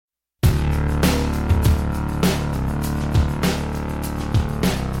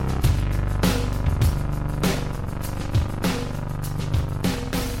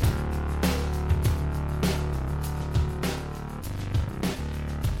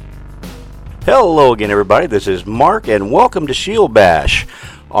Hello again, everybody. This is Mark, and welcome to Shield Bash.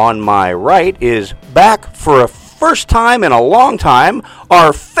 On my right is back for a first time in a long time,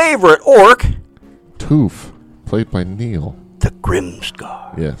 our favorite orc, Toof, played by Neil. the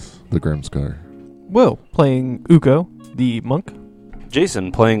Grimscar. Yes, the Grimscar. Will, playing Uko, the monk.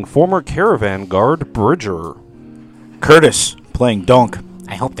 Jason playing former caravan guard Bridger. Curtis, playing Donk.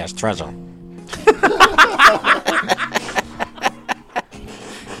 I hope that's treasure.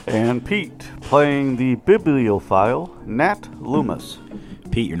 And Pete, playing the bibliophile Nat Loomis.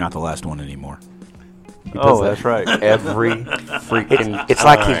 Pete, you're not the last one anymore. Oh, that's right. Every freaking It's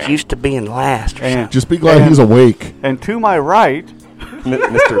like he's used to being last. And, Just be glad he's awake. and to my right,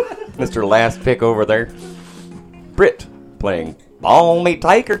 Mr. Last Pick over there. Britt playing Balmy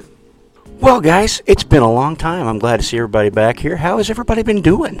Tiger. Well, guys, it's been a long time. I'm glad to see everybody back here. How has everybody been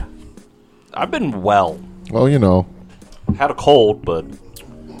doing? I've been well. Well, you know. Had a cold, but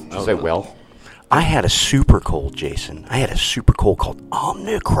I say well. I had a super cold, Jason. I had a super cold called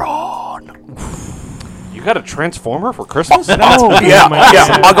Omicron. you got a transformer for Christmas? Yeah.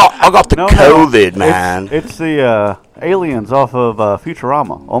 I got the No, COVID, man. it's the aliens off of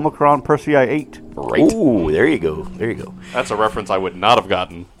Futurama, Omicron Persei 8. Right. Ooh, there you go. There you go. That's a reference I would not have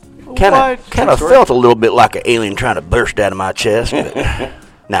gotten. Kind What? of felt a little bit like an alien trying to burst out of my chest. But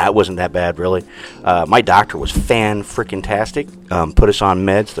nah, it wasn't that bad, really. My doctor was fan-freaking-tastic. Put us on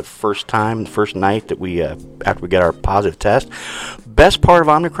meds the first night that we, after we got our positive test. Best part of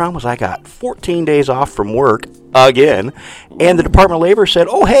Omicron was I got 14 days off from work again, and the Department of Labor said,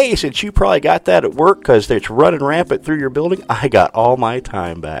 "Oh, hey, since you probably got that at work because it's running rampant through your building, I got all my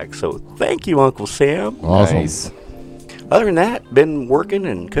time back." So thank you, Uncle Sam. Awesome. Nice. Other than that, been working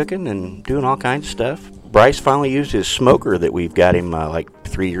and cooking and doing all kinds of stuff. Bryce finally used his smoker that we've got him like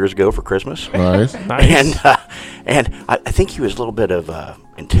 3 years ago for Christmas. Nice. Nice. And I think he was a little bit of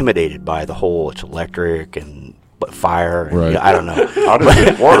intimidated by the whole it's electric and fire. And, Right. I don't know. How does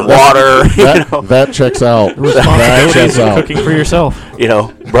it work? Water. That checks out. That Responsibilities checks of out. cooking for yourself.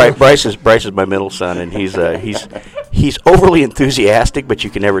 Bryce is my middle son, and he's overly enthusiastic, but you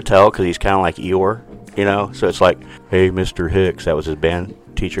can never tell because he's kind of like Eeyore. So it's like, hey, Mr. Hicks, that was his band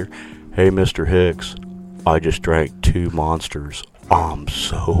teacher. Hey, Mr. Hicks, I just drank 2 Monsters. I'm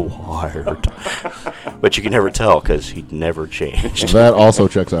so tired. But you can never tell because he never changed. That also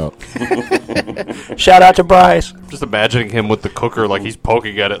checks out. Shout out to Bryce. Just imagining him with the cooker, like he's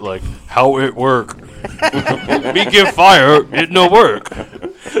poking at it, like, how it work? Me give fire, it no work.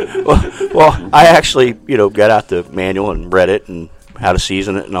 Well, I actually, got out the manual and read it and how to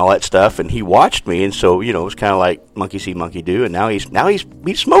season it and all that stuff, and he watched me, and so it was kind of like monkey see, monkey do, and now he's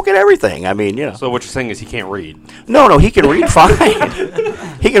smoking everything. I mean, So what you're saying is he can't read. No, he can read fine.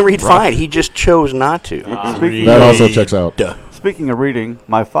 He can read fine. He just chose not to. That also checks out. Speaking of reading,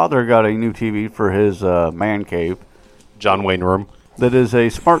 my father got a new TV for his man cave John Wayne room. that is a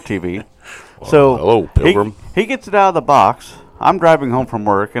smart TV. So hello, Pilgrim. He gets it out of the box. I'm driving home from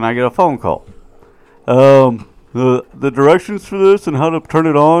work, and I get a phone call. The directions for this and how to turn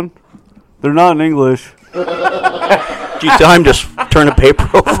it on, they're not in English. Do you tell him just turn the paper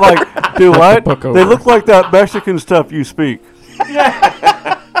over? I'm like, do what? book over. They look like that Mexican stuff you speak.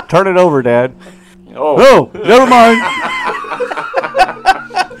 Turn it over, Dad. Oh, No, never mind.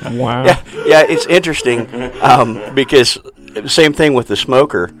 Wow. Yeah, it's interesting because same thing with the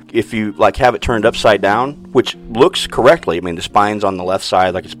smoker. If you have it turned upside down, which looks correctly, I mean the spine's on the left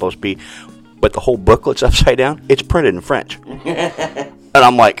side like it's supposed to be, but the whole booklet's upside down. It's printed in French, and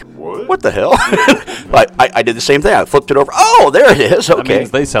I'm like, what the hell? I did the same thing. I flipped it over. Oh, there it is. That Okay.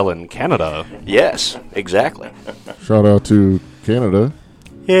 means they sell in Canada. Yes, exactly. Shout out to Canada.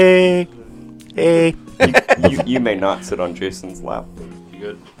 Hey. you may not sit on Jason's lap. You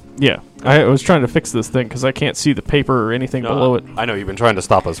good? Yeah. I was trying to fix this thing because I can't see the paper or anything below it. I know you've been trying to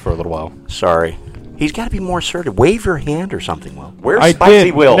stop us for a little while. Sorry. He's got to be more assertive. Wave your hand or something, Will. Where's I Spicy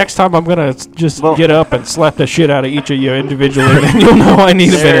did. Will? Next time I'm going to just get up and slap the shit out of each of you individually, and then you'll know I need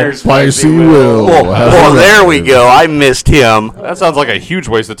a minute. There's Spicy Will. Oh, there we go. I missed him. That sounds like a huge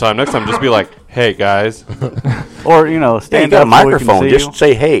waste of time. Next time, just be like, hey, guys. Or, Yeah, stand you got a up so we can microphone. see Just you.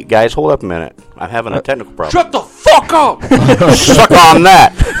 say, hey, guys, hold up a minute. I'm having a technical problem. Shut the fuck up! Suck on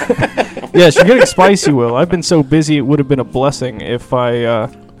that. Yes, you're getting spicy, Will. I've been so busy, it would have been a blessing if I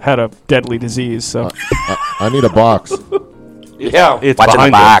had a deadly disease. So I need a box. Yeah, It's Watch in the behind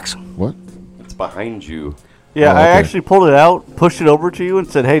you. box. What? it's behind you. Yeah, Oh, I okay. actually pulled it out, pushed it over to you, and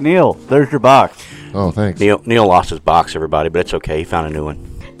said, hey, Neil, there's your box. Oh, thanks. Neil lost his box, everybody, but it's okay. He found a new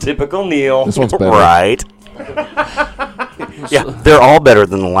one. Typical Neil. This one's better. Right. Yeah, they're all better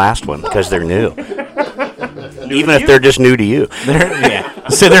than the last one because they're new. new even to if you. they're just new to you.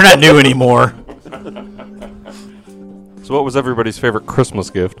 So they're not new anymore. So what was everybody's favorite Christmas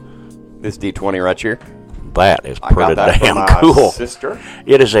gift? This D20 right here. That is I got pretty that damn from my cool. sister.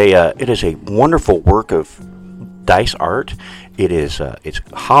 It is a wonderful work of dice art. It is it's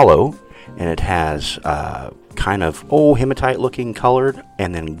hollow, and it has kind of hematite looking colored,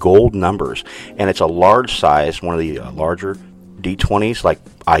 and then gold numbers, and it's a large size, one of the larger D20s like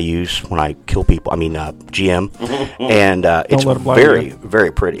I use when I kill people. I mean GM, and it's let 'em lie very to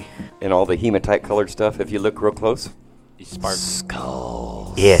very pretty. And all the hematite colored stuff, if you look real close.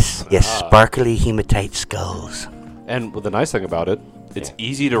 Yes, sparkly hematite skulls. And the nice thing about it, it's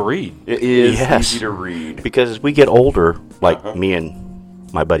easy to read. It is Yes. easy to read. Because as we get older, like me and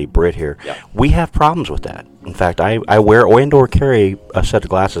my buddy Britt here, we have problems with that. In fact, I wear or carry a set of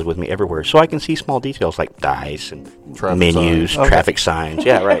glasses with me everywhere, so I can see small details like dice and Traffic menus, signs. traffic signs.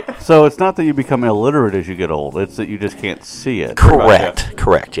 Yeah, right. So it's not that you become illiterate as you get old; it's that you just can't see it.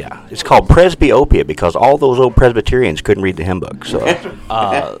 Correct. Yeah, it's called presbyopia because all those old Presbyterians couldn't read the hymn book. So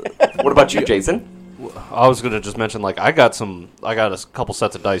What about you, Jason? I was gonna just mention I got a couple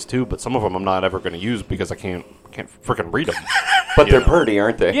sets of dice too, but some of them I'm not ever gonna use because I can't freaking read them. But they're pretty,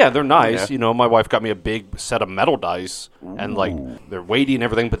 aren't they? Yeah, they're nice. Yeah. You know, my wife got me a big set of metal dice, and like they're weighty and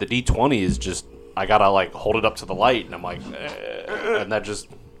everything. But the D20 is just I gotta like hold it up to the light, and I'm like, and that just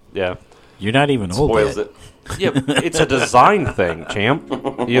You're not even old Spoils yet. it. yeah. It's a design thing, champ. You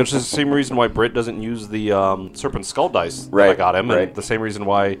know, it's just the same reason why Britt doesn't use the Serpent Skull dice that I Right, got him, right. and the same reason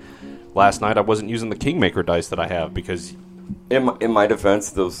why last night I wasn't using the Kingmaker dice that I have because. In my defense,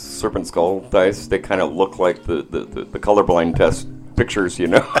 those Serpent Skull dice, they kind of look like the colorblind test pictures, you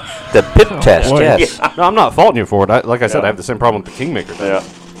know? the pip test, boy. yes. No, I'm not faulting you for it. Like I said, Yeah. I have the same problem with the Kingmaker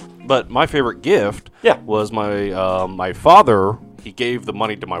dice. But my favorite gift was my my father. He gave the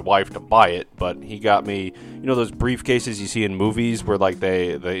money to my wife to buy it, but he got me, you know, those briefcases you see in movies where like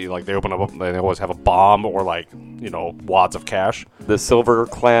they open up, they always have a bomb or like, you know, wads of cash. The silver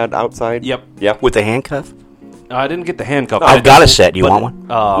clad outside? Yep. Yeah. With the handcuff. I didn't get the handcuff. I've got a set. Do you want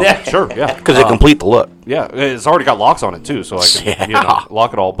one? Sure, yeah. Because it complete the look. Yeah, it's already got locks on it too, so I can you know, Yeah.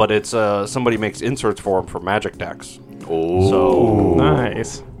 lock it all. But it's somebody makes inserts for them for magic decks. Oh, so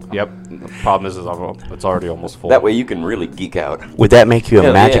Nice. yep. The problem is it's already almost full. That way you can really geek out. Would that make you a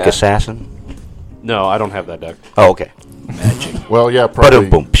Hell magic yeah. assassin? No, I don't have that deck. Oh, okay. Well, yeah, probably.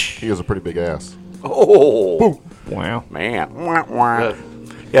 Ba-dum, boom. He has a pretty big ass. Oh, Wow. man. Wah, wah.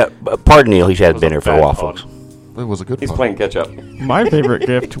 Yeah, pardon Neil. He's had been here for a bad while, pun. folks. That was a good He's pun. playing catch up. My favorite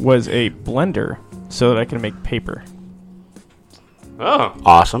gift was a blender so that I can make paper. Oh,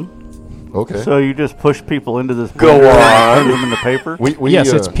 Awesome. Okay. So you just push people into this. Go blender on. and put them in the paper. we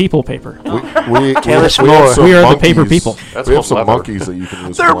Yes, it's people paper. we Tell us have more. some We are the monkeys. paper people. That's we have called some leather. monkeys that you can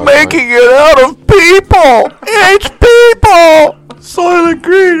use. They're for last making it out of people. It's people. Silent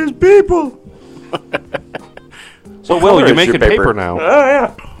Green is people. so What Will, color you're is making your paper paper? now. Oh,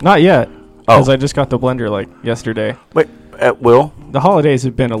 yeah. Not yet, because Oh. I just got the blender like yesterday. Wait, Will, The holidays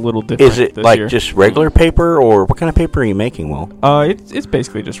have been a little different is it this like year. just regular paper, or what kind of paper are you making, Will? It's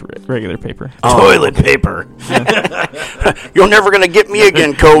basically just regular paper. Toilet paper. You're never going to get me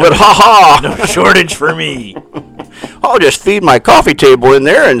again, COVID. Ha ha. No shortage for me. I'll just feed my coffee table in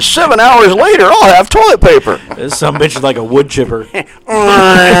there, and 7 hours later, I'll have toilet paper. This some bitch is like a wood chipper.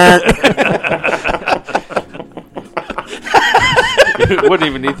 You wouldn't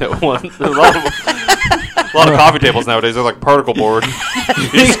even need that one. There's a lot of coffee tables nowadays. They're like particle board. You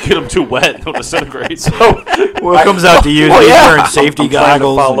just get them too wet and they'll disintegrate. What comes out to you is wearing safety I'm trying to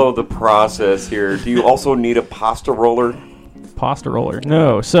goggles. follow the process here. Do you also need a pasta roller? Pasta roller.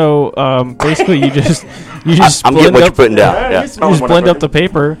 No. So basically, you just I'm getting blend what you're up, putting down. Yeah. you just blend up the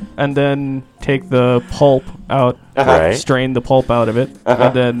paper and then take the pulp out, Right. strain the pulp out of it,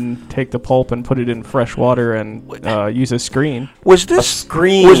 and then take the pulp and put it in fresh water and use a screen. Was this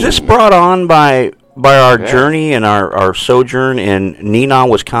screen. Was this brought on by our journey and our sojourn in Neenah,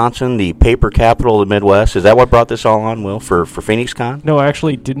 Wisconsin, the paper capital of the Midwest? Is that what brought this all on, Will, for PhoenixCon? No, I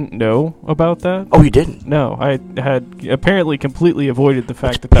actually didn't know about that. Oh, you didn't? No, I had apparently completely avoided the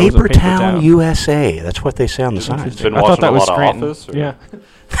fact that was a Paper paper Town, town. USA. That's what they say on the signs. Been I thought watching that a was lot of Scranton. Office, or- Yeah.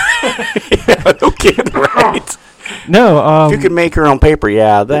 No kidding, right? No, If you could make your own paper,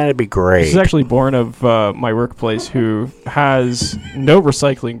 yeah, that'd be great. this is actually born of my workplace, who has no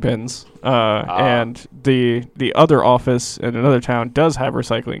recycling bins, and the other office in another town does have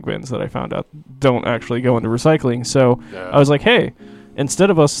recycling bins that I found out don't actually go into recycling. So I was like, hey, instead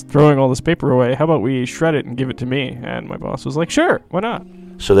of us throwing all this paper away, how about we shred it and give it to me? And my boss was like, sure, why not?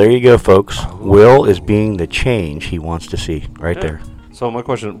 So there you go, folks. Will is being the change he wants to see right there. So my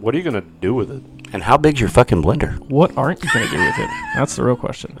question, what are you going to do with it? And how big's your fucking blender? What aren't you going to do with it? That's the real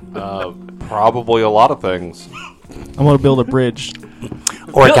question. Probably a lot of things. I'm going to build a bridge.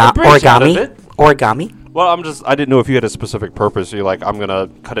 Origami. Well, I didn't know if you had a specific purpose. You're like, I'm going to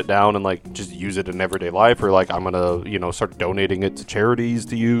cut it down and like just use it in everyday life, or like I'm going to, start donating it to charities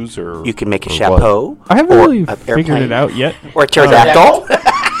to use, or You can make a or chapeau. I haven't or really a figured airplane. it out yet. Or a pterodactyl.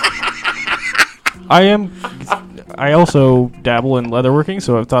 I also dabble in leatherworking,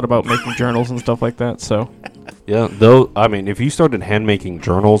 so I've thought about making journals and stuff like that. So Yeah, though, I mean, if you started hand-making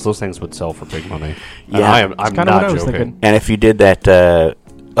journals, those things would sell for big money. Yeah. And I'm kind of not what I was joking. thinking. And if you did that,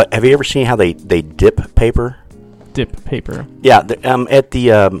 have you ever seen how they dip paper? Dip paper. Yeah,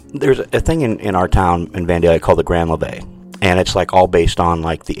 there's a thing in our town in Vandalia called the Grand Levee, and it's like all based on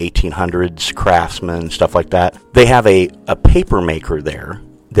like the 1800s craftsmen, stuff like that. They have a paper maker there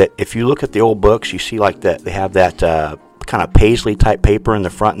that if you look at the old books, you see like that they have that kind of paisley type paper in the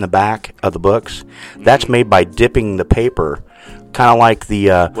front and the back of the books. That's made by dipping the paper, kind of like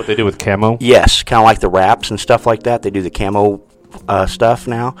the What they do with camo? yes, kind of like the wraps and stuff like that. They do the camo stuff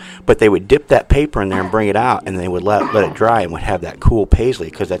now, but they would dip that paper in there and bring it out, and they would let it dry and would have that cool paisley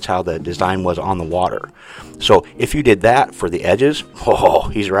because that's how the design was on the water. So if you did that for the edges, oh,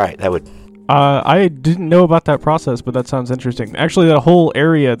 he's right. That would. I didn't know about that process, but that sounds interesting. Actually, that whole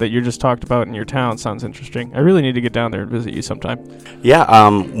area that you just talked about in your town sounds interesting. I really need to get down there and visit you sometime. Yeah.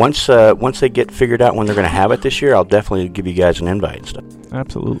 Once they get figured out when they're going to have it this year, I'll definitely give you guys an invite and stuff.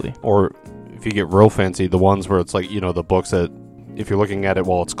 Absolutely. Or if you get real fancy, the ones where it's like, the books that if you're looking at it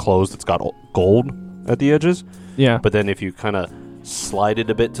while it's closed, it's got gold at the edges. Yeah. But then if you kind of slide it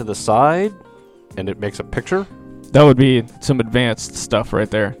a bit to the side and it makes a picture. That would be some advanced stuff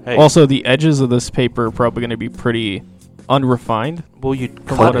right there. Hey. Also, the edges of this paper are probably going to be pretty unrefined. Well, you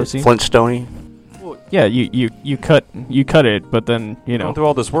From what I've seen. Flintstone. Yeah, you cut it, but then going through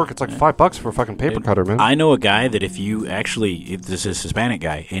all this work, it's like $5 for a fucking paper cutter, man. I know a guy that if this is a Hispanic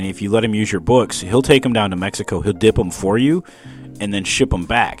guy, and if you let him use your books, he'll take them down to Mexico, he'll dip them for you, and then ship them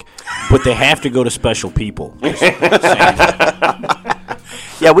back. But they have to go to special people.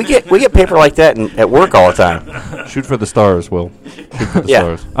 Yeah, we get paper like that at work all the time. Shoot for the stars, Will. Shoot for the Yeah.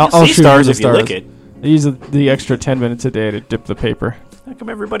 stars. I'll See shoot stars for if the you stars. lick it. I use the extra 10 minutes a day to dip the paper. How come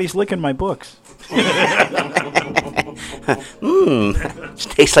everybody's licking my books? Tastes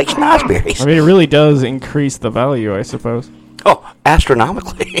like schnozberries. I mean, it really does increase the value, I suppose. Oh,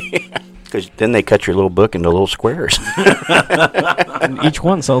 astronomically. Because then they cut your little book into little squares. And each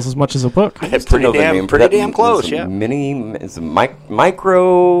one sells as much as a book. It's I know the name for that. damn close, It's a yeah. It's a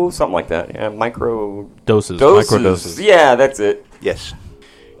micro, something like that. Yeah, micro Doses. doses. Microdoses. Yeah, that's it. Yes.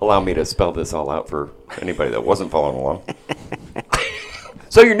 Allow me to spell this all out for anybody that wasn't following along.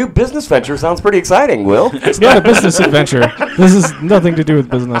 So your new business venture sounds pretty exciting, Will. It's not a business adventure. This is nothing to do with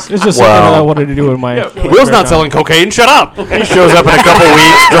business. It's just something Well- that I wanted to do in my. Will's not selling cocaine. Shut up. He shows up in a couple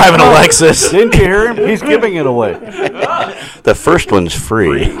weeks driving a Lexus. Didn't you hear him? He's giving it away. The first one's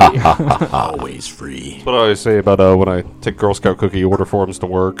free. Always free. That's what I always say about when I take Girl Scout cookie order forms to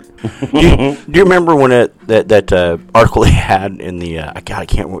work. Do you remember when that article they had in the I can't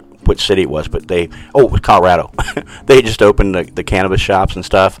remember which city it was, but it was Colorado. They just opened the cannabis shops and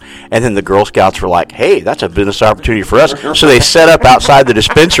stuff, and then the Girl Scouts were like, "Hey, that's a business opportunity for us." So they set up outside the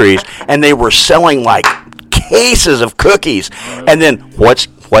dispensaries, and they were selling like cases of cookies. And then what's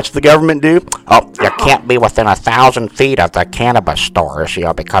the government do? Oh, you can't be within 1,000 feet of the cannabis stores,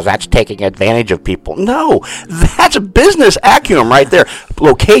 because that's taking advantage of people. No, that's a business acumen right there.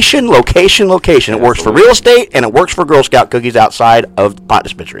 Location. It works for real estate, and it works for Girl Scout cookies outside of pot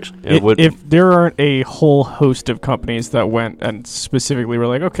dispensaries. If there aren't a whole host of companies that went and specifically were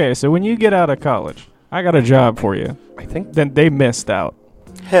like, okay, so when you get out of college, I got a job for you, then they missed out.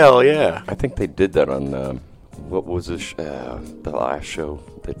 Hell yeah. I think they did that on what was this, the last show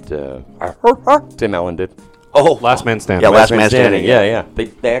that Tim Allen did. Oh, Last Man Standing. Yeah, Last Man Standing. Yeah.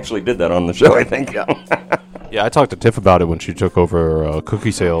 They actually did that on the show, I think. Yeah, I talked to Tiff about it when she took over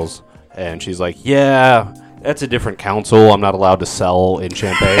cookie sales, and she's like, "Yeah, that's a different council. I'm not allowed to sell in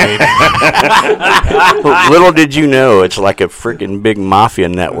Champaign." Little did you know, it's like a freaking big mafia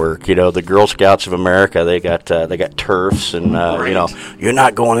network. The Girl Scouts of America. They got turfs, and you're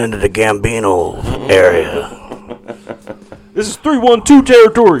not going into the Gambino area. This is 312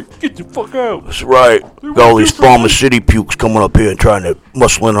 territory. Get the fuck out. That's right. Got all these Farmer City pukes coming up here and trying to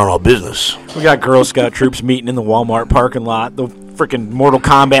muscle in on our business. We got Girl Scout troops meeting in the Walmart parking lot. The freaking Mortal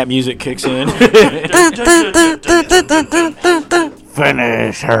Kombat music kicks in.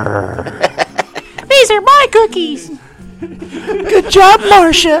 Finish her. These are my cookies. Good job,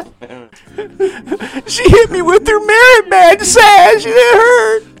 Marcia. She hit me with her merit badge sash. It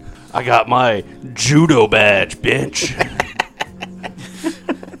hurt. I got my judo badge, bitch.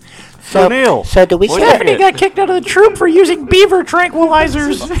 So, Neil. So do we Stephanie got kicked out of the troop for using beaver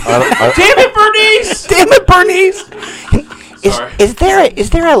tranquilizers. Damn it, Bernice! Is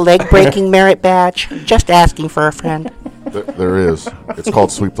there a leg breaking merit badge? Just asking for a friend. There is. It's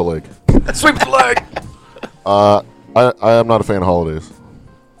called Sweep the Leg. Sweep the leg. I am not a fan of holidays.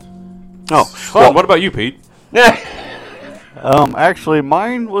 Oh, Well, what about you, Pete? Actually,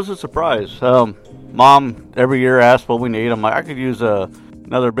 mine was a surprise. Mom every year asks what we need. I'm like, I could use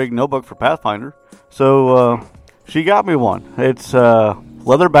another big notebook for Pathfinder. So she got me one. It's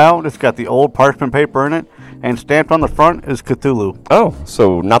leather bound. It's got the old parchment paper in it, and stamped on the front is Cthulhu. Oh,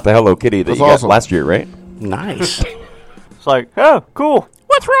 so not the Hello Kitty that That's you awesome. got last year, right? nice. It's like, oh, cool.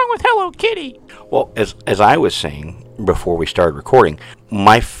 What's wrong with Hello Kitty? Well, as I was saying before we started recording,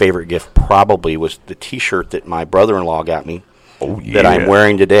 my favorite gift probably was the T-shirt that my brother-in-law got me. Oh, yeah. That I'm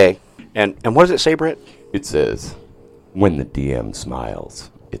wearing today. And what does it say, Brett? It says, when the DM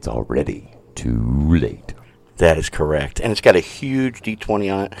smiles, it's already too late. That is correct. And it's got a huge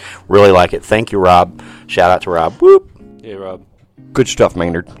D20 on it. Really like it. Thank you, Rob. Shout out to Rob. Whoop. Yeah, Rob. Good stuff,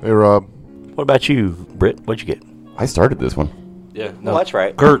 Maynard. Hey, Rob. What about you, Britt? What'd you get? I started this one. Yeah. No, that's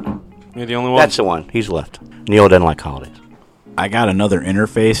right. Gert, you're the only one. That's the one. He's left. Neil doesn't like holidays. I got another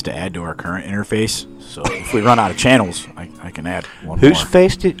interface to add to our current interface. So if we run out of channels, I can add one Whose more.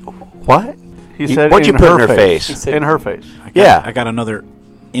 face did... What? He said What'd you in put her in her face? In her face. Yeah. I got another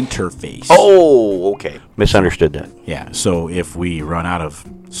interface. Oh, okay. Misunderstood that. Yeah, so if we run out of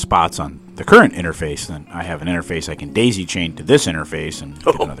spots on the current interface, then I have an interface I can daisy chain to this interface and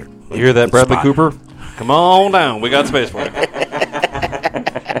get another. You hear that, Bradley spot. Cooper? Come on down. We got space for you.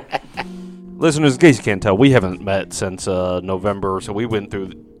 Listeners, in case you can't tell, we haven't met since November, so we went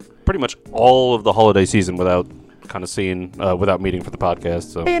through pretty much all of the holiday season without kind of seeing, without meeting for the podcast.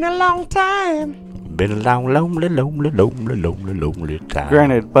 So. Been a long time. Been a long, lonely time.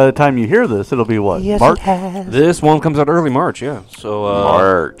 Granted, by the time you hear this, it'll be what? Yes, March? it has. This one comes out early March, yeah. So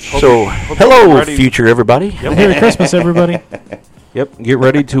March. So, hello, ready. future everybody. Merry Christmas, everybody. Yep, get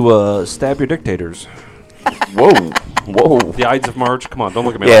ready to stab your dictators. Whoa. Whoa. The Ides of March. Come on, don't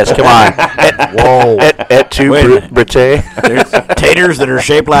look at me. Yes, like come on. Whoa. Et tu, Wait a minute. Brite? There's taters that are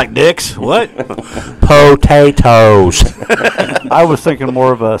shaped like dicks. What? Potatoes. I was thinking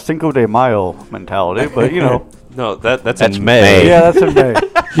more of a Cinco de Mayo mentality, but you know. No, that's That's in May. May. Yeah, that's in May.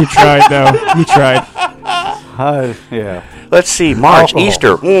 You tried, though. You tried. Yeah. Let's see. March, Alcohol.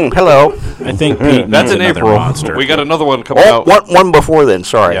 Easter. Hello. I think Pete That's needs in another April. monster. We got another one coming Oh, out. one before then.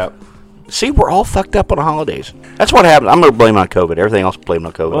 Sorry. Yeah. See, we're all fucked up on the holidays. That's what happened. I'm going to blame it on COVID. Everything else blame it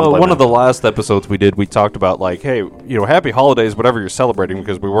on COVID. Well, one of the last episodes we did, we talked about like, hey, happy holidays, whatever you're celebrating,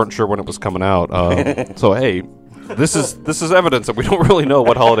 because we weren't sure when it was coming out. So hey, this is evidence that we don't really know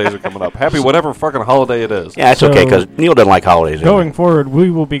what holidays are coming up. Happy whatever fucking holiday it is. Yeah, it's okay, So- because Neil doesn't like holidays. anyway. Going forward,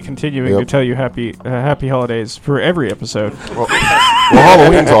 we will be continuing to Yep. tell you happy holidays for every episode, Well,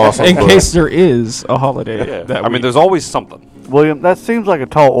 Halloween's awesome. in but case there is a holiday. Yeah. That I mean, week. there's always something. William, that seems like a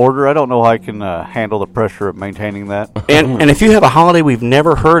tall order. I don't know how I can handle the pressure of maintaining that. And if you have a holiday we've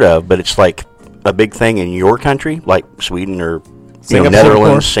never heard of, but it's like a big thing in your country, like Sweden or Singapore.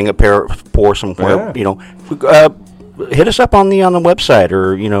 Netherlands, Singapore, somewhere, hit us up on the website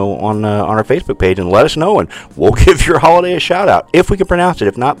or on our Facebook page and let us know, and we'll give your holiday a shout out if we can pronounce it.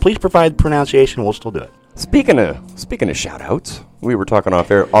 If not, please provide the pronunciation. We'll still do it. Speaking of shout outs, we were talking off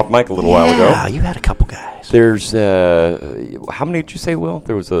mic a little while Yeah, ago. you had a couple guys. There's how many did you say, Will?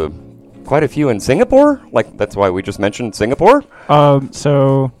 There was quite a few in Singapore. Like that's why we just mentioned Singapore.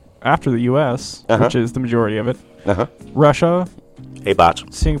 So after the U.S., Uh-huh. which is the majority of it, Uh-huh. Russia, Hey, bots.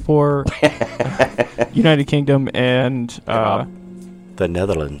 Singapore, United Kingdom, and The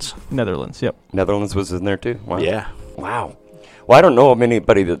Netherlands. Netherlands. Yep. Netherlands was in there too. Wow. Yeah. Wow. Well, I don't know of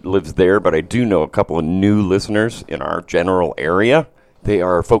anybody that lives there, but I do know a couple of new listeners in our general area. They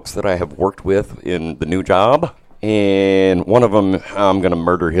are folks that I have worked with in the new job. And one of them, I'm going to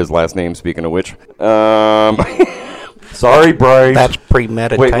murder his last name, speaking of which. Sorry, Bryce. That's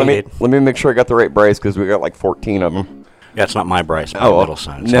premeditated. Wait, let me make sure I got the right Bryce, because we got like 14 of them. That's not my Bryce. My middle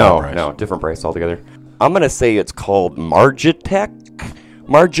son. It's No, not Bryce. no, different Bryce altogether. I'm going to say it's called Margitech.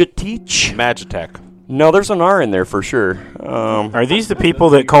 Margiteach. Magitech. No, there's an R in there for sure. Are these the people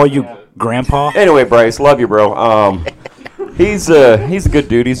that call you Grandpa? Anyway, Bryce, love you, bro. He's a good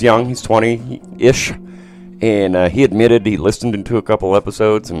dude. He's young. He's 20-ish. And he admitted he listened into a couple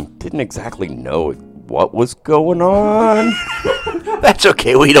episodes and didn't exactly know what was going on. That's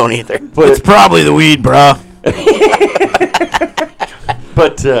okay. We don't either. But It's probably the weed, bruh.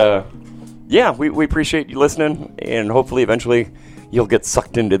 But yeah, we appreciate you listening, and hopefully eventually you'll get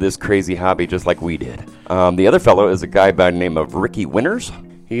sucked into this crazy hobby just like we did. The other fellow is a guy by the name of Ricky Winters.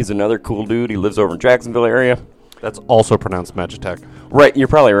 He's another cool dude. He lives over in Jacksonville area. That's also pronounced Magitech. Right, you're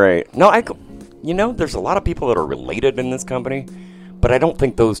probably right. No, there's a lot of people that are related in this company, but I don't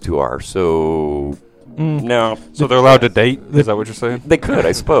think those two are, so... No. So they're allowed to date? Is that what you're saying? They could,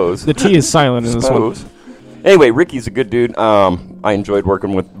 I suppose. The T is silent in this one. Anyway, Ricky's a good dude. I enjoyed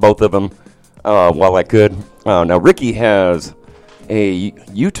working with both of them while I could. Now, Ricky has a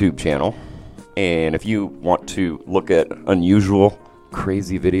YouTube channel, and if you want to look at unusual,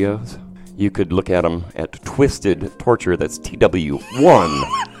 crazy videos, you could look at them at Twisted Torture. That's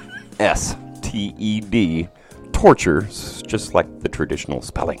TW1STED Torture, just like the traditional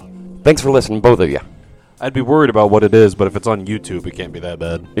spelling. Thanks for listening, both of you. I'd be worried about what it is, but if it's on YouTube, it can't be that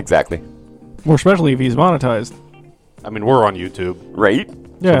bad. Exactly. More especially if he's monetized. I mean, we're on YouTube. Right?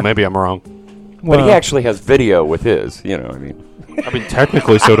 Yeah. So maybe I'm wrong. But he actually has video with his, I mean,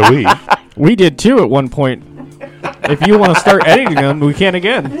 technically, so do we. We did too at one point. If you want to start editing them, we can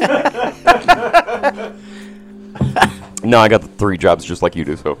again. No, I got the 3 jobs just like you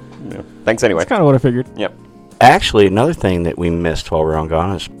do, so thanks anyway. That's kind of what I figured. Yep. Actually, another thing that we missed while we were on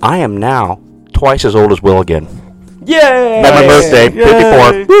gone is I am now twice as old as Will again. Yay! By my birthday, 54.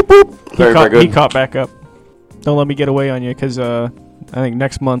 Boop, boop. Very good. He caught back up. Don't let me get away on you, because I think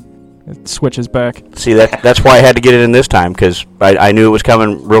next month it switches back. See, that's why I had to get it in this time, because I knew it was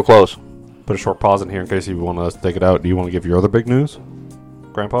coming real close. Put a short pause in here in case you want us to take it out. Do you want to give your other big news,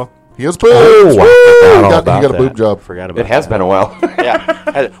 Grandpa? He has boobs. Oh, Woo! I He got a boob job. Forgot about It has been a while. Yeah.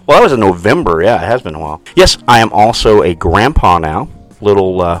 Well, that was in November. Yeah, it has been a while. Yes, I am also a grandpa now.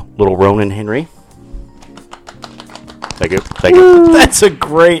 Little Ronan Henry. Thank you. Thank you. That's a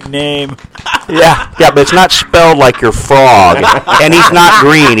great name. Yeah, but it's not spelled like your frog, and he's not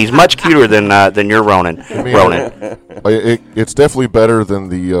green. He's much cuter than your Ronan. Ronan. It's definitely better than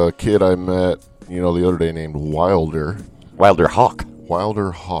the kid I met, the other day named Wilder. Wilder Hawk.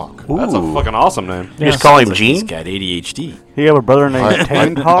 Wilder Hawk. That's a fucking awesome name. You just call him He's Gene? got ADHD. You have a brother named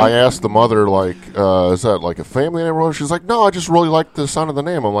Tamed I Hawk? asked the mother, is that like a family name? She's like, no, I just really like the sound of the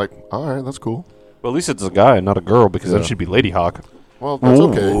name. I'm like, all right, that's cool. Well, at least it's a guy and not a girl, because then she'd be Lady Hawk. Well, that's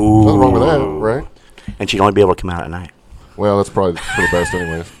okay. Nothing wrong with that, right? And she'd only be able to come out at night. Well, that's probably for the best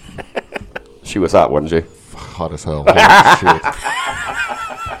anyways. She was hot, wasn't she? Hot as hell.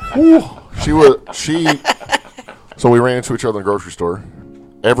 Holy shit. So we ran into each other in the grocery store.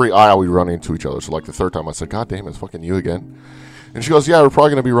 Every aisle we run into each other. So like the third time I said, God damn, it's fucking you again. And she goes, yeah, we're probably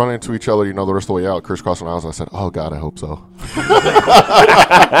going to be running into each other, the rest of the way out, crisscrossing aisles. I said, oh, God, I hope so.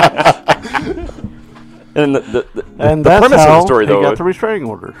 And the that's premise how of the story, he though, got the restraining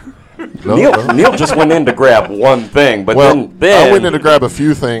order. Neil just went in to grab one thing, but Well, then I went in to grab a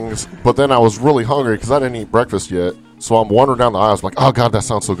few things, but then I was really hungry because I didn't eat breakfast yet. So I'm wandering down the aisles like, oh, God, that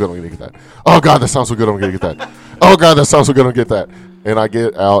sounds so good, I'm going to get that. Oh, God, that sounds so good, I'm going to get that. Oh, God, that sounds so good, I'm going to get that. And I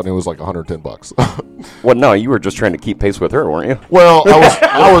get out, and it was like $110. Well, no, you were just trying to keep pace with her, weren't you? Well,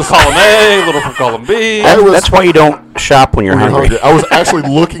 I was Column A, little from column B. That's why you don't shop when you're hungry. I was actually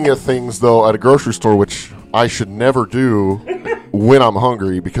looking at things, though, at a grocery store, which I should never do when I'm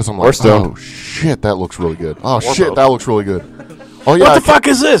hungry, because I'm like, oh, shit, that looks really good. Oh, shit, that looks really good. Oh, yeah, What the fuck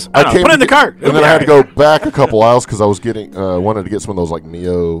is this? I Put came it in the cart. And then I had to go back a couple aisles because I was getting wanted to get some of those like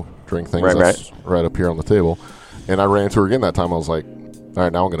Mio drink things that's right up here on the table. And I ran into her again that time. I was like, all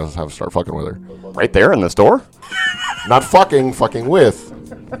right, now I'm going to have to start fucking with her. Right there in the store? Not fucking with.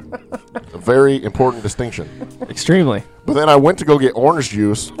 A very important distinction. Extremely. But then I went to go get orange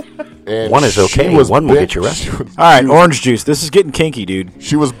juice. And One is okay. One will get you arrested. All right, orange juice. This is getting kinky, dude.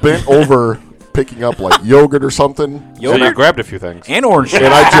 She was bent over picking up like yogurt or something. So you grabbed a few things. And orange juice.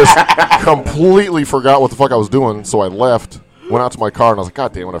 And I just completely forgot what the fuck I was doing. So I left, went out to my car, and I was like,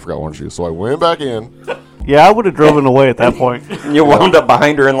 God damn it, I forgot orange juice. So I went back in. Yeah, I would have driven away at that point. You wound up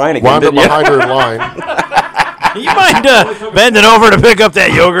behind her in line again, Wound up didn't you? behind her in line. You mind bending over to pick up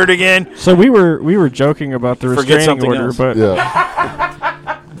that yogurt again? So we were joking about the Forget restraining something order, else. but Yeah.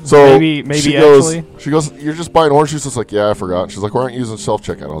 So Maybe she actually? goes, you're just buying orange juice? It's like, yeah, I forgot. She's like, why aren't you using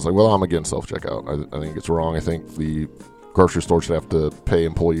self-checkout? I was like, well, I'm against self-checkout. I think it's wrong. I think the grocery store should have to pay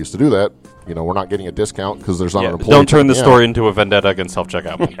employees to do that. We're not getting a discount because there's not an employee. Don't turn the checking story into a vendetta against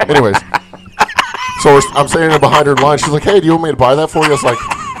self-checkout. Anyways, so I'm standing there behind her in line. She's like, hey, do you want me to buy that for you? I was like,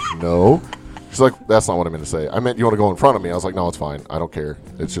 no. She's like, that's not what I meant to say. I meant you want to go in front of me. I was like, no, it's fine. I don't care.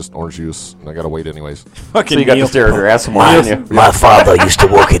 It's just orange juice, and I got to wait anyways. Fucking So you got Neil. to stare at her ass some more, didn't you? My father used to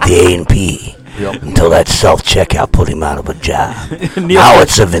work at the A&P Yep. until that self-checkout put him out of a job. Now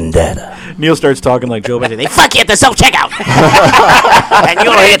it's a vendetta. Neil starts talking like Joe Biden. They fuck you at the self-checkout. And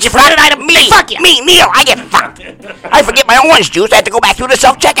you'll get your fucking item. Me, fuck you. Me, Neil, I get fucked. I forget my orange juice. I have to go back through the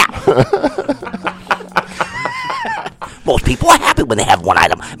self-checkout. Most people are happy when they have one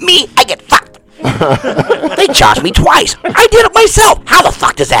item. Me, I get fucked. They charged me twice. I did it myself. How the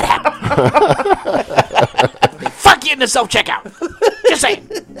fuck does that happen? They fuck you in the self-checkout. Just saying.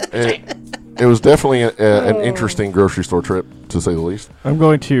 It was definitely an interesting grocery store trip, to say the least. I'm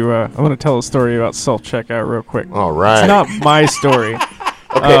going to tell a story about self-checkout real quick. All right. It's not my story.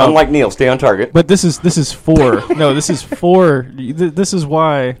 Okay, unlike Neil, stay on target. But this is for this is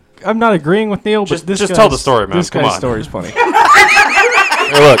why I'm not agreeing with Neil. But just tell the story, man. This Come guy's on. story is funny.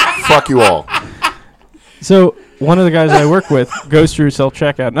 Hey, look, fuck you all. So one of the guys I work with goes through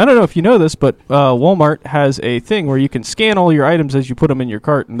self-checkout. And I don't know if you know this, but Walmart has a thing where you can scan all your items as you put them in your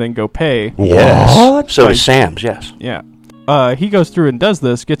cart and then go pay. Yes. So does Sam's, yes. Yeah. He goes through and does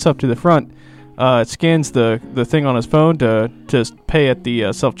this, gets up to the front, scans the thing on his phone to just pay at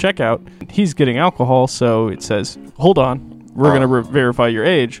the self-checkout. He's getting alcohol, so it says, hold on, we're going to verify your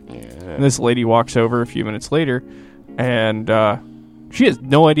age. Yeah. And this lady walks over a few minutes later, and she has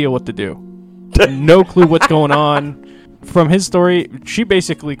no idea what to do. No clue what's going on. From his story, she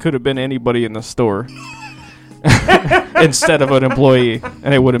basically could have been anybody in the store instead of an employee,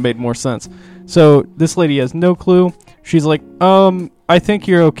 and it would have made more sense. So this lady has no clue. She's like, I think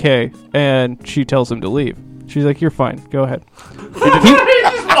you're okay. And she tells him to leave. She's like, you're fine. Go ahead.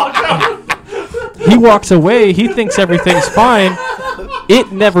 He walks away. He thinks everything's fine.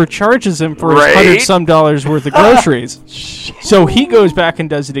 It never charges him for his $100-some worth of groceries. So he goes back and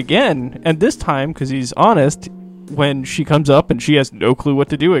does it again. And this time, because he's honest, when she comes up and she has no clue what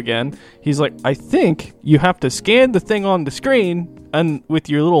to do again, he's like, I think you have to scan the thing on the screen and with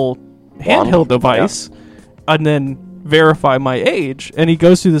your little handheld device and then verify my age. And he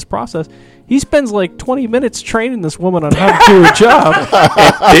goes through this process. He spends like 20 minutes training this woman on how to do her job.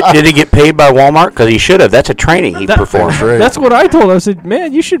 Did he get paid by Walmart? Because he should have. That's a training he performed. That's what I told him. I said,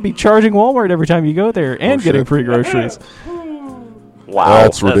 man, you should be charging Walmart every time you go there and getting free groceries. Wow.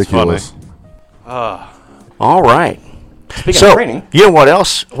 That's ridiculous. All right. Speaking of training. You know what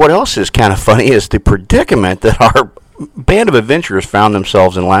else? What else is kind of funny is the predicament that our band of adventurers found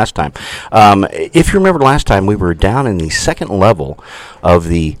themselves in last time. If you remember last time, we were down in the second level of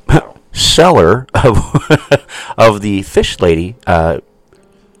the cellar of the fish lady. Tam.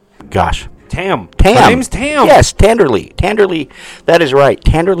 Tam. Her name's Tam. Yes, Tanderly. Tanderly, that is right.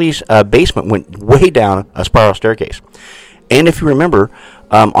 Tanderly's basement went way down a spiral staircase. And if you remember,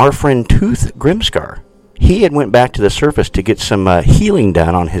 our friend Tooth Grimscar, he had went back to the surface to get some healing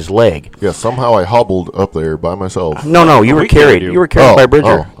done on his leg. Yeah, somehow I hobbled up there by myself. No, you were carried. You were carried by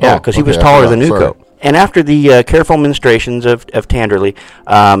Bridger. Because he was taller than Nuko. Sorry. And after the careful ministrations of Tanderly,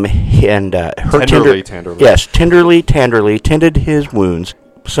 and her Tenderly. Yes, Tenderly tended his wounds.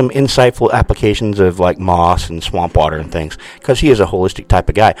 Some insightful applications of like moss and swamp water and things, because he is a holistic type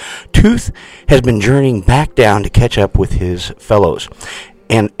of guy. Tooth has been journeying back down to catch up with his fellows.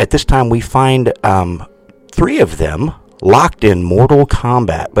 And at this time we find 3 of them locked in mortal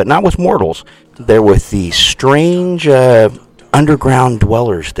combat, but not with mortals. They're with the strange underground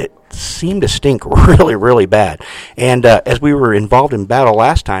dwellers that seem to stink really, really bad. And as we were involved in battle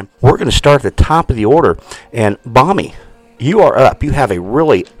last time, we're going to start at the top of the order. And Bommy, you are up. You have a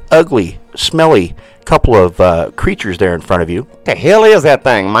really ugly, smelly couple of creatures there in front of you. What the hell is that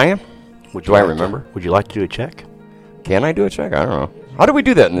thing, man? Do I remember? Would you like to do a check? Can I do a check? I don't know. How do we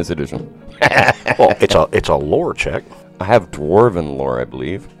do that in this edition? Well, it's a lore check. I have dwarven lore, I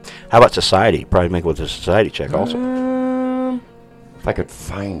believe. How about society? Probably make it with a society check also. If I could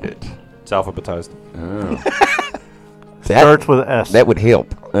find it. It's alphabetized. Starts with S. That would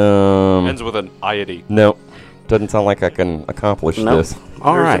help. Ends with an iody. No. Doesn't sound like I can accomplish this.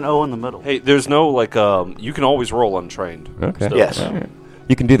 All There's right. an O in the middle. Hey, there's no like you can always roll untrained. Okay. Still. Yes. All right.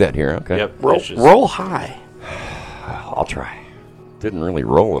 You can do that here, okay? Yep. Roll high. I'll try. Didn't really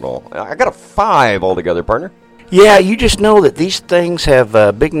roll at all. I got a 5 altogether, partner. Yeah, you just know that these things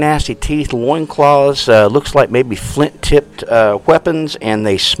have big, nasty teeth, loinclaws, looks like maybe flint-tipped weapons, and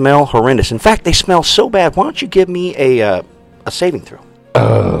they smell horrendous. In fact, they smell so bad. Why don't you give me a saving throw?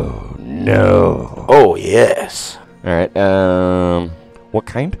 Oh, no. Oh, yes. All right. What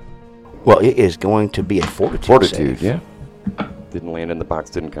kind? Well, it is going to be a fortitude Fortitude, save. yeah. Didn't land in the box,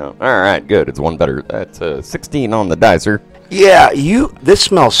 didn't count. All right, good. It's one better. That's 16 on the dicer. Yeah, this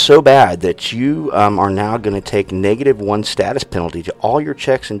smells so bad that you are now going to take -1 status penalty to all your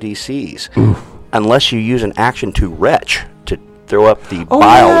checks and DCs, unless you use an action to retch to throw up the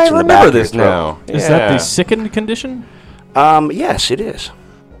bile that's in the back of your throat. now. Is that the sickened condition? Yes, it is.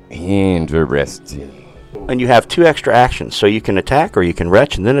 Interesting. And you have 2 extra actions, so you can attack, or you can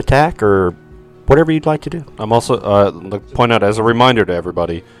retch and then attack, or whatever you'd like to do. I'm also like to point out as a reminder to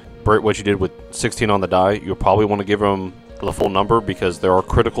everybody, Bert, what you did with 16 on the die, you'll probably want to give him the full number because there are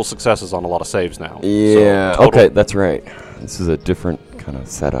critical successes on a lot of saves now. Yeah. So, okay, that's right. This is a different kind of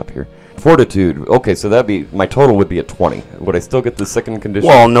setup here. Fortitude. Okay, so that'd be my total would be a 20. Would I still get the second condition?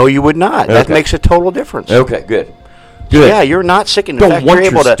 Well, no, you would not. That Okay. makes a total difference. Okay, good. Yeah, you're not sickened. In Don't fact, want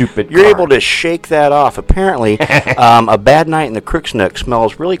you're your able to stupid you're car. able to shake that off. Apparently, a bad night in the Crook's Nook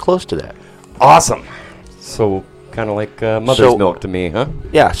smells really close to that. Awesome. So kind of like mother's So- milk to me, huh?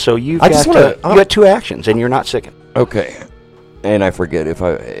 Yeah, so you've I got just wanna- you got 2 actions, and you're not sickened. Okay. And I forget if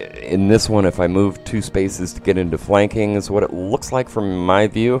in this one if I move 2 spaces to get into flanking is what it looks like from my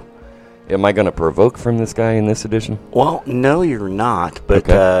view. Am I going to provoke from this guy in this edition? Well, no, you're not. But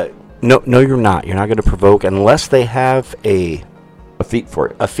Okay. no, you're not. You're not going to provoke unless they have a feat for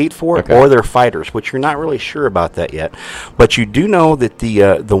it. A feat for it, Okay. or they're fighters, which you're not really sure about that yet. But you do know that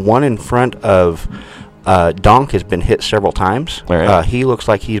the one in front of Donk has been hit several times. All right. He looks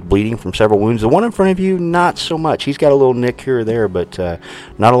like he's bleeding from several wounds. The one in front of you, not so much. He's got a little nick here or there, but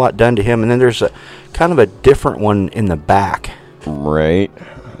not a lot done to him. And then there's a kind of a different one in the back. Right.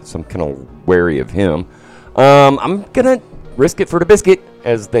 So I'm kind of wary of him. I'm going to risk it for the biscuit,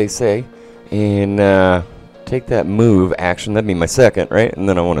 as they say, and take that move action. That'd be my second, right? And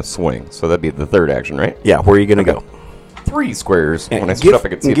then I want to swing. So that'd be the third action, right? Yeah, where are you going to go? 3 squares. And When I stood up, I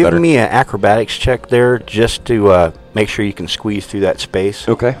could see it give better. me an acrobatics check there just to make sure you can squeeze through that space.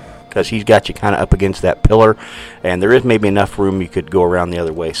 Okay. Because he's got you kind of up against that pillar, and there is maybe enough room you could go around the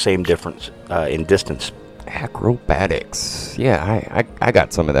other way. Same difference in distance. Acrobatics. Yeah, I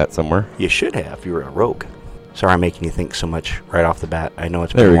got some of that somewhere. You should have. You're a rogue. Sorry, I'm making you think so much right off the bat. I know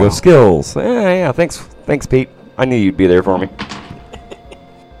it's been There a we go. while. Skills. Yeah, thanks, Pete. I knew you'd be there for me.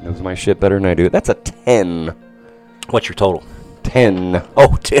 Knows my shit better than I do. That's a 10. What's your total? 10.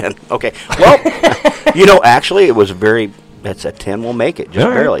 Oh, 10. Okay. Well, actually, it was that's a 10 will make it, just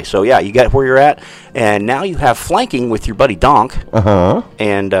All right. barely. So, yeah, you got where you're at, and now you have flanking with your buddy Donk. Uh-huh.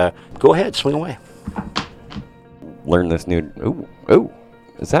 And go ahead, swing away. Learn this new... Ooh.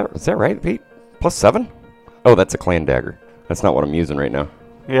 Is that right, Pete? +7? Oh, that's a clan dagger. That's not what I'm using right now.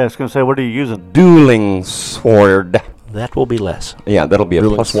 Yeah, I was going to say, what are you using? Dueling sword. That will be less. Yeah, that'll be a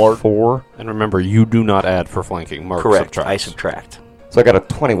Dueling sword. +4. And remember, you do not add for flanking. Mark Correct. subtracts. I subtract. So I got a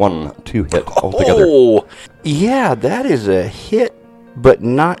 21 to hit altogether. Oh, yeah, that is a hit, but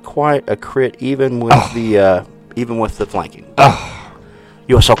not quite a crit, even with the flanking.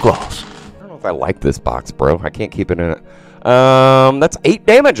 You're so close. I don't know if I like this box, bro. I can't keep it in it. That's 8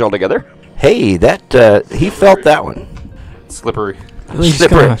 damage altogether. Hey, that he felt that one. Slippery.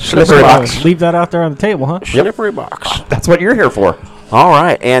 Slippery box. Leave that out there on the table, huh? Slippery box. That's what you're here for. All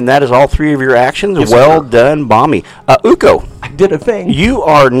right, and that is all 3 of your actions. Yes, well sir. done, Bomby. Uko, I did a thing. you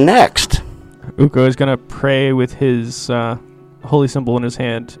are next. Uko is going to pray with his holy symbol in his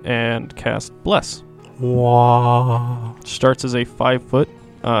hand and cast Bless. Wow. Starts as a 5-foot,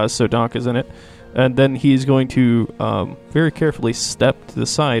 so Donk is in it. And then he's going to very carefully step to the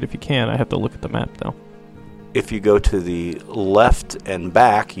side if you can. I have to look at the map, though. If you go to the left and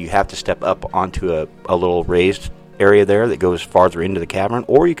back, you have to step up onto a little raised area there that goes farther into the cavern,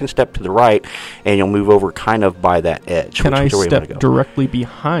 or you can step to the right and you'll move over kind of by that edge. Can I Which way you wanna step go? directly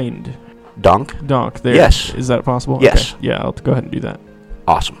behind Donk? Donk there? Yes. Is that possible? Yes. Okay. Yeah, I'll go ahead and do that.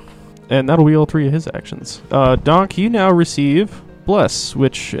 Awesome. And that'll be all 3 of his actions. Donk, you now receive Bless,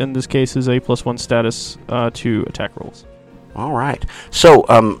 which in this case is a +1 status to attack rolls. All right. So,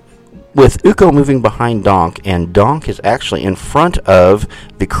 with Uko moving behind Donk, and Donk is actually in front of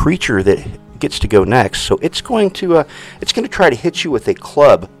the creature that gets to go next, so it's going to try to hit you with a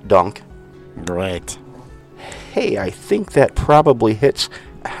club, Donk. Right. Hey, I think that probably hits.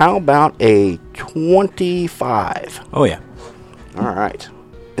 How about a 25? Oh, yeah. All right.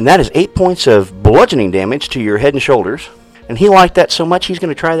 And that is 8 points of bludgeoning damage to your head and shoulders. And he liked that so much, he's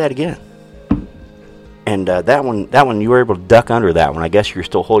going to try that again. And that one, you were able to duck under that one. I guess you're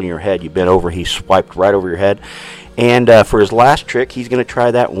still holding your head. You bent over. He swiped right over your head. And for his last trick, he's going to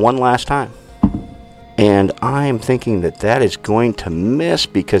try that one last time. And I'm thinking that is going to miss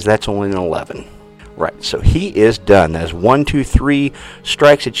because that's only an 11. Right, so he is done. That's 1, 2, 3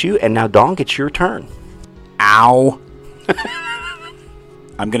 strikes at you. And now, Donk, it's your turn. Ow.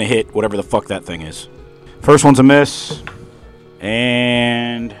 I'm going to hit whatever the fuck that thing is. First one's a miss.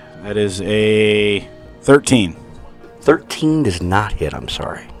 And that is a 13. 13 does not hit, I'm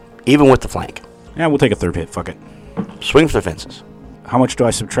sorry. Even with the flank. Yeah, we'll take a third hit. Fuck it. Swing for the fences. How much do I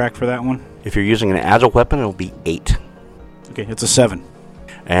subtract for that one? If you're using an agile weapon, it'll be 8. Okay, it's a 7.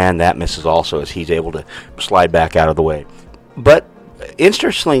 And that misses also as he's able to slide back out of the way. But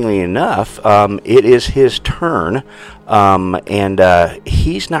interestingly enough, it is his turn, and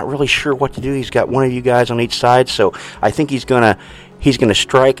he's not really sure what to do. He's got one of you guys on each side, so I think he's gonna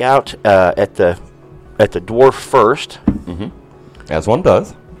strike out at the dwarf first. Mm-hmm. As one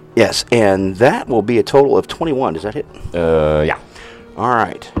does. Yes, and that will be a total of 21. Does that hit? Yeah. All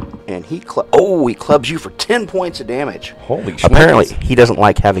right. And he clubs you for 10 points of damage. Holy shit. Apparently, he doesn't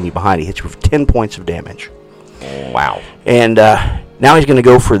like having you behind. He hits you for 10 points of damage. Wow. And now he's going to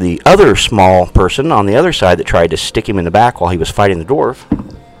go for the other small person on the other side that tried to stick him in the back while he was fighting the dwarf.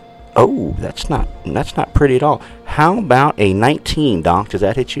 Oh, that's not pretty at all. How about a 19, Donk? Does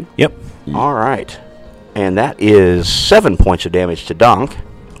that hit you? Yep. All right. And that is 7 points of damage to Donk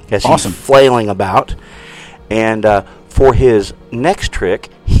as Awesome. he's flailing about. And for his next trick,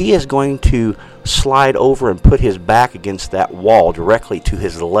 he is going to slide over and put his back against that wall directly to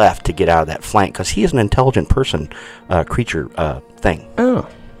his left to get out of that flank, because he is an intelligent creature thing. Oh.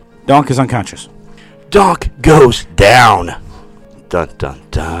 Donk is unconscious. Donk goes down. Dun, dun,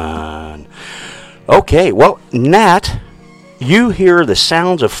 dun. Okay, well, Nat, you hear the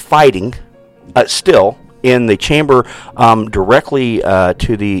sounds of fighting still in the chamber directly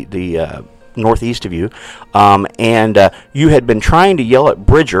to the northeast of you, and you had been trying to yell at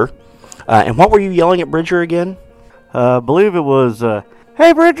Bridger. And what were you yelling at Bridger again? I believe it was,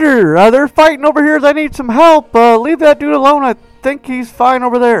 hey, Bridger, they're fighting over here. They need some help. Leave that dude alone. I think he's fine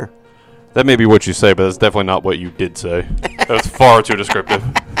over there. That may be what you say, but that's definitely not what you did say. That was far too descriptive.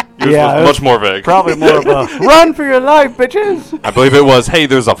 Yours Yeah, was much more vague. Probably more of a run for your life, bitches. I believe it was, hey,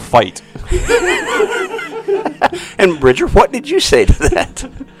 there's a fight. And Bridger, what did you say to that?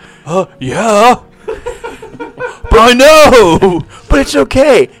 Yeah. But I know. But it's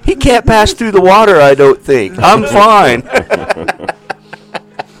okay. He can't pass through the water, I don't think. I'm fine.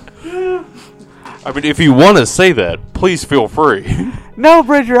 I mean, if you want to say that, please feel free. No,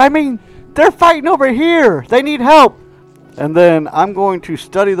 Bridger, I mean, they're fighting over here. They need help. And then I'm going to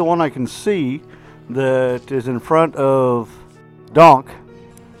study the one I can see that is in front of Donk.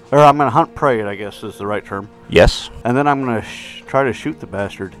 Or I'm going to hunt prey, I guess is the right term. Yes. And then I'm going to try to shoot the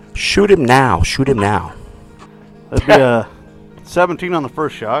bastard. Shoot him now. Shoot him now. That'd be a 17 on the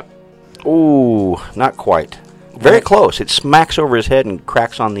first shot. Ooh, not quite. Very close. It smacks over his head and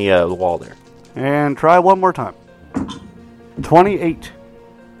cracks on the wall there. And try one more time. 28.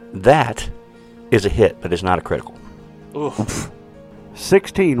 That is a hit, but it's not a critical. Oof.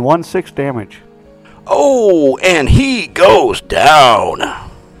 16 damage. Oh, and he goes down.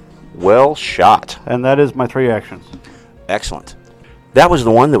 Well shot. And that is my 3 actions. Excellent. That was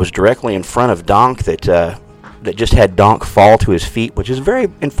the one that was directly in front of Donk that just had Donk fall to his feet, which is very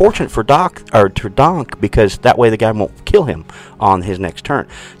unfortunate for Donk, because that way the guy won't kill him on his next turn,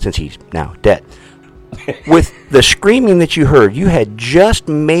 since he's now dead. With the screaming that you heard, you had just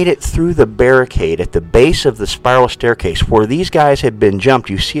made it through the barricade at the base of the spiral staircase where these guys had been jumped.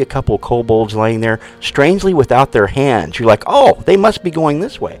 You see a couple of kobolds laying there, strangely without their hands. You're like, oh, they must be going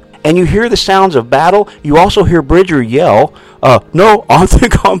this way. And you hear the sounds of battle. You also hear Bridger yell, no, I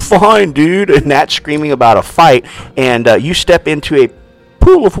think I'm fine, dude. And that's screaming about a fight. And you step into a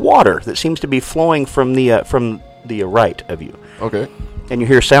pool of water that seems to be flowing from the right of you. Okay. And you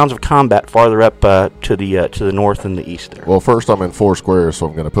hear sounds of combat farther up to the north and the east there. Well, first I'm in 4 squares, so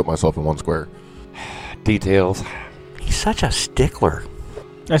I'm going to put myself in 1 square. Details. He's such a stickler.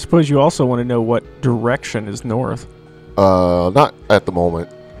 I suppose you also want to know what direction is north. Not at the moment,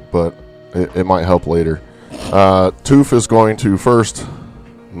 but it might help later. Toof is going to first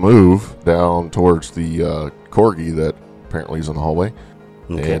move down towards the corgi that apparently is in the hallway.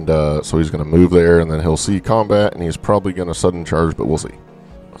 Okay. And so he's going to move there, and then he'll see combat, and he's probably going to sudden charge, but we'll see.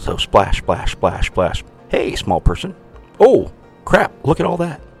 So splash, splash, splash, splash. Hey, small person. Oh, crap. Look at all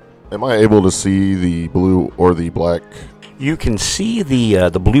that. Am I able to see the blue or the black? You can see the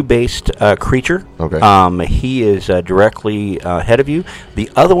blue-based creature. Okay. He is directly ahead of you.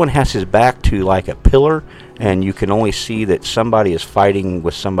 The other one has his back to like a pillar, and you can only see that somebody is fighting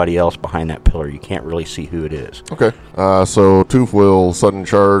with somebody else behind that pillar. You can't really see who it is. Okay. So Toof will sudden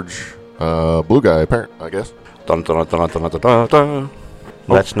charge blue guy, I guess. Dun, dun, dun, dun, dun, dun, dun.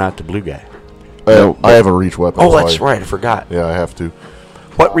 Well, that's not the blue guy. I have a reach weapon. Oh, that's right. I forgot. Yeah, I have to.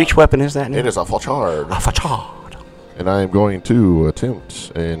 What reach weapon is that now? It is a fachard. A fachard. And I am going to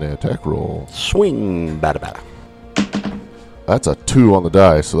attempt an attack roll. Swing, bada bada. That's a 2 on the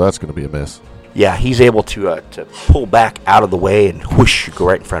die, so that's going to be a miss. Yeah, he's able to pull back out of the way and whoosh, go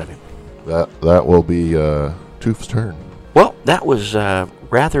right in front of him. That will be Toof's turn. Well, that was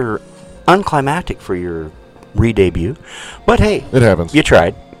rather unclimactic for your re-debut. But hey, It happens. you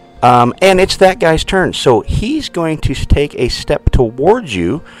tried. And it's that guy's turn. So he's going to take a step towards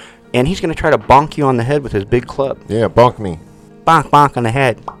you, and he's going to try to bonk you on the head with his big club. Yeah, bonk me. Bonk, bonk on the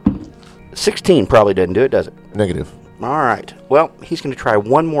head. 16 probably doesn't do it, does it? Negative. All right. Well, he's going to try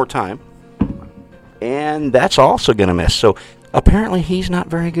one more time. And that's also going to miss. So apparently he's not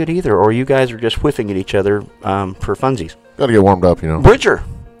very good either, or you guys are just whiffing at each other for funsies. Got to get warmed up, you know. Bridger,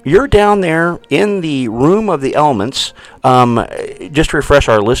 you're down there in the room of the elements. Just to refresh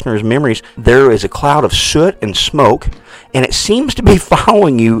our listeners' memories, there is a cloud of soot and smoke, and it seems to be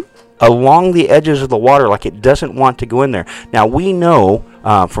following you along the edges of the water like it doesn't want to go in there. Now, we know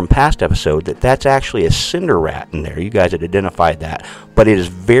from past episode that that's actually a cinder rat in there. You guys had identified that. But it is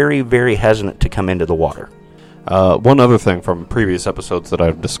very, very hesitant to come into the water. One other thing from previous episodes that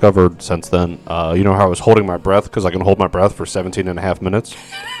I've discovered since then, you know how I was holding my breath because I can hold my breath for 17 and a half minutes?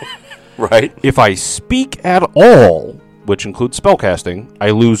 Right. If I speak at all, which includes spellcasting,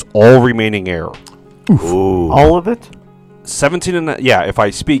 I lose all remaining air. Ooh. All of it? 17 and if I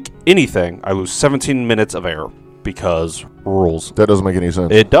speak anything, I lose 17 minutes of air because rules. That doesn't make any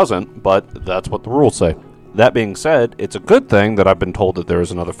sense. It doesn't, but that's what the rules say. That being said, it's a good thing that I've been told that there is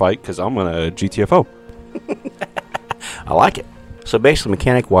another fight because I'm going to GTFO. I like it. So basically,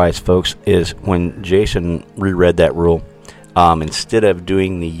 mechanic-wise, folks, is when Jason reread that rule, instead of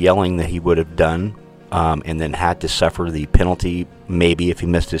doing the yelling that he would have done and then had to suffer the penalty, maybe if he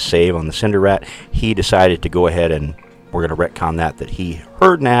missed his save on the Cinder Rat, he decided to go ahead and we're going to retcon that he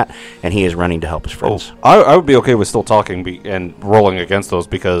heard Nat, and he is running to help his friends. I would be okay with still talking and rolling against those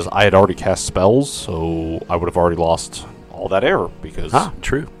because I had already cast spells, so I would have already lost all that air because...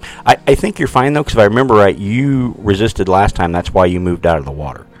 True. I think you're fine, though, because if I remember right, you resisted last time. That's why you moved out of the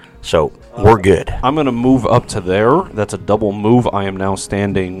water. So we're good. I'm going to move up to there. That's a double move. I am now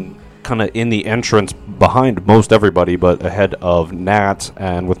standing kind of in the entrance behind most everybody, but ahead of Nat.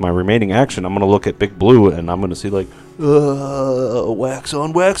 And with my remaining action, I'm going to look at Big Blue, and I'm going to see, like, wax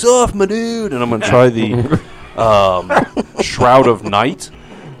on, wax off, my dude. And I'm going to try the Shroud of Night,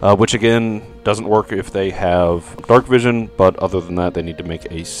 which, again, doesn't work if they have dark vision, but other than that, they need to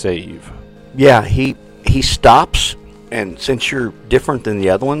make a save. Yeah, he stops, and since you're different than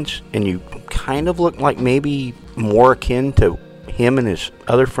the other ones, and you kind of look like maybe more akin to him and his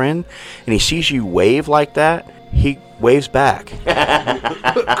other friend, and he sees you wave like that, he waves back.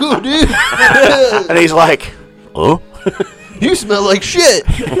 Cool, dude. And he's like, oh? You smell like shit.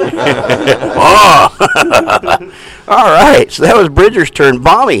 Oh. All right, so that was Bridger's turn.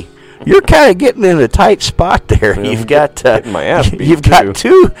 Bommy, you're kind of getting in a tight spot there. Yeah, You've got getting my ass beat, you've got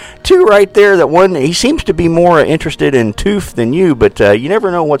two right there. That one, he seems to be more interested in Tooth than you, but you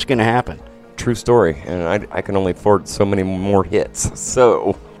never know what's going to happen. True story, and I can only afford so many more hits.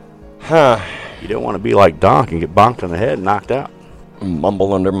 So, You don't want to be like Donk and get bonked on the head and knocked out.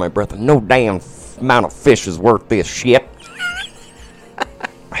 mumble under my breath, no damn amount of fish is worth this shit.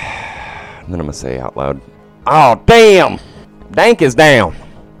 And then I'm going to say out loud, oh, damn, Dank is down.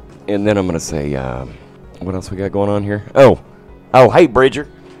 And then I'm going to say, what else we got going on here? Oh, hey, Bridger.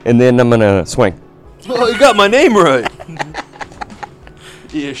 And then I'm going to swing. Oh, you got my name right.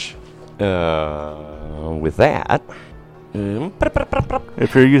 Ish. With that,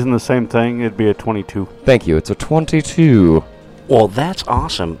 If you're using the same thing, it'd be a 22. thank you. It's a 22. Well, that's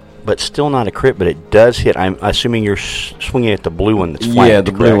awesome, but still not a crit, but it does hit. I'm assuming you're swinging at the blue one that's flanked. Yeah,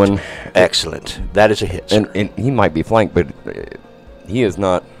 the blue one. Excellent. That is a hit. And he might be flanked, but he is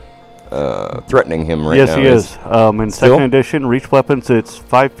not threatening him right Yes, now. he is. In Still? 2nd edition, reach weapons, it's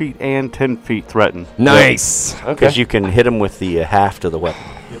 5 feet and 10 feet threatened. Nice. Okay. Because you can hit him with the haft of the weapon.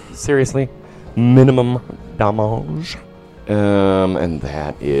 Seriously? Minimum damage. And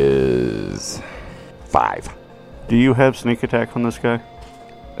that is 5. Do you have sneak attack on this guy?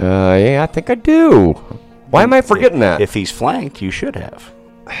 Yeah, I think I do. Why am I forgetting that? If he's flanked, you should have.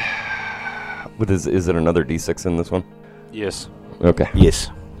 What is it another D6 in this one? Yes. Okay. Yes,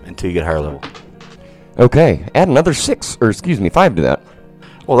 until you get higher level. Okay. Add another 5 to that.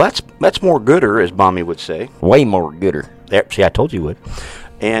 Well, that's more gooder, as Bommy would say. Way more gooder. There, see, I told you would.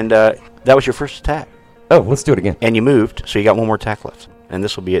 And that was your first attack. Oh, let's do it again. And you moved, so you got one more attack left. And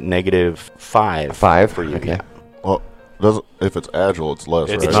this will be at -5. 5 for you. Okay. Yeah. Well, if it's agile, it's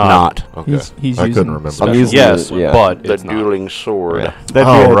less, It's right? It's not. Okay. He's I using couldn't remember. special- I'm using Yes, yeah. but The it's not. dueling sword. Yeah. That'd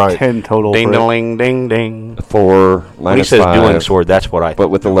Oh, be a right. 10 total. Ding, for it. ding, ding, ding. 4 When he minus says 5. dueling sword, that's what I But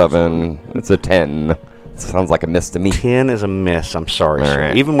with 11, it's a 10. Sounds like a miss to me. 10 is a miss. I'm sorry, All sir.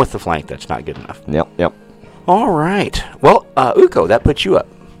 right. Even with the flank, that's not good enough. Yep. All right. Well, Uko, that puts you up.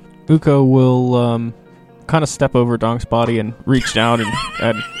 Uko will kind of step over Donk's body and reach down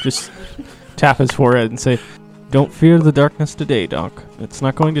and just tap his forehead and say, Don't fear the darkness today, Doc. It's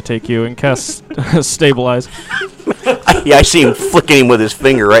not going to take you, and cast Stabilize. Yeah, I see him flicking him with his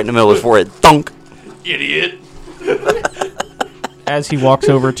finger right in the middle of his forehead. Thunk. Idiot. As he walks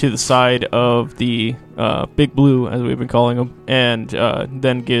over to the side of the Big Blue, as we've been calling him, and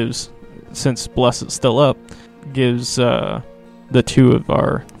then gives, since Bless is still up, gives the two of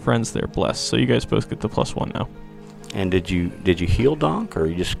our friends there Bless. So you guys both get the +1 now. And did you heal Donk, or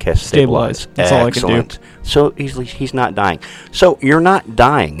you just cast Stabilize? That's all I can do. Excellent. So he's not dying. So you're not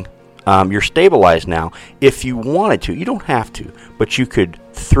dying. You're stabilized now. If you wanted to, you don't have to, but you could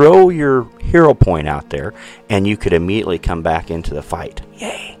throw your hero point out there, and you could immediately come back into the fight.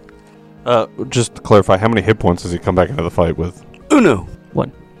 Yay! Just to clarify, how many hit points does he come back into the fight with? Uno.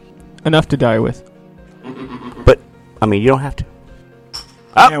 1. Enough to die with. But I mean, you don't have to.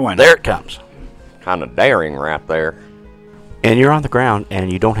 Yeah, why not? There it comes. Kind of daring right there. And you're on the ground,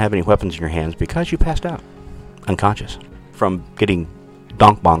 and you don't have any weapons in your hands because you passed out, unconscious, from getting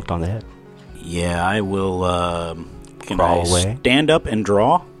donk-bonked on the head. Yeah, I will. Can Crawl I away. stand up and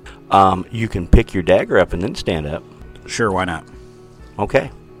draw? You can pick your dagger up and then stand up. Sure, why not?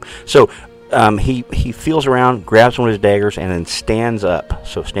 Okay. So he feels around, grabs one of his daggers, and then stands up.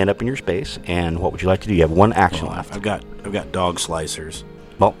 So stand up in your space. And what would you like to do? You have one action left. I've got dog slicers.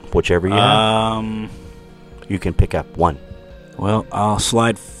 Well, whichever you have. You can pick up one. Well, I'll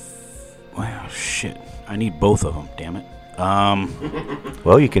slide. Wow, shit! I need both of them. Damn it.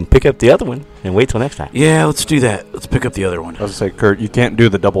 Well, you can pick up the other one and wait till next time. Yeah, let's do that. Let's pick up the other one. I was going to say, Kurt, you can't do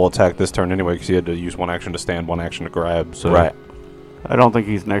the double attack this turn anyway because you had to use one action to stand, one action to grab. So. Right. I don't think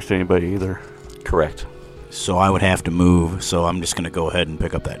he's next to anybody either. Correct. So I would have to move. So I'm just going to go ahead and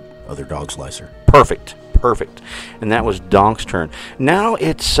pick up that other dog slicer. Perfect. And that was Donk's turn. Now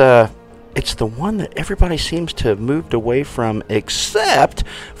it's the one that everybody seems to have moved away from, except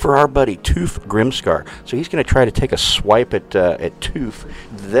for our buddy Toof Grimscar. So he's going to try to take a swipe at Toof.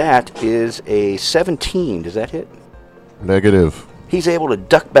 That is a 17. Does that hit? Negative. He's able to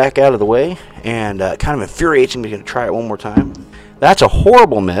duck back out of the way, and kind of infuriates him. He's going to try it one more time. That's a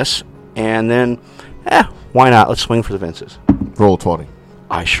horrible miss. And then, why not? Let's swing for the fences. Roll 20.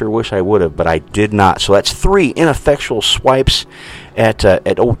 I sure wish I would have, but I did not. So that's 3 ineffectual swipes at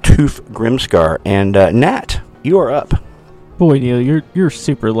old Toof Grimscar. And Nat, you are up. Boy, Neil, you're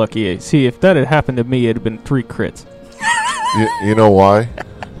super lucky. See, if that had happened to me, it'd have been 3 crits. You know why?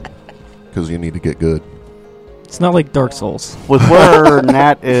 Because you need to get good. It's not like Dark Souls. With where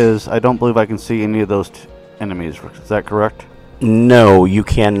Nat is, I don't believe I can see any of those enemies. Is that correct? No, you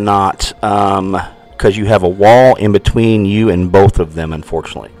cannot, because you have a wall in between you and both of them,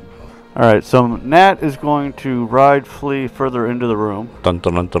 unfortunately. All right, so Nat is going to ride Flea further into the room, Dun,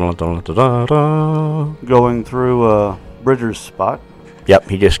 dun, dun, dun, dun, dun, dun, dun. going through Bridger's spot, Yep,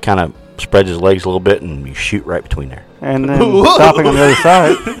 he just kind of spreads his legs a little bit, and you shoot right between there. and then stopping on the other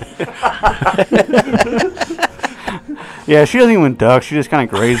side. Yeah, she doesn't even duck. She just kind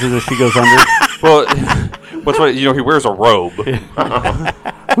of grazes as she goes under. Well, what's what? You know, he wears a robe. It's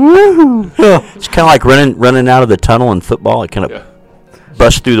kind of like running out of the tunnel in football. It kind of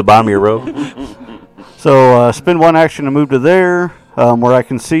busts through the bottom of your robe. So spend one action to move to there, where I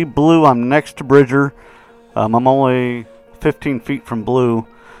can see Blue. I'm next to Bridger. I'm only 15 feet from Blue.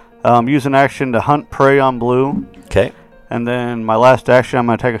 Use an action to hunt prey on Blue. Okay. And then my last action, I'm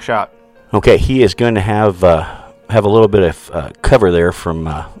going to take a shot. Okay, he is going to have a little bit of cover there from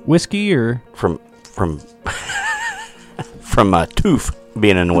Whiskey or from Toof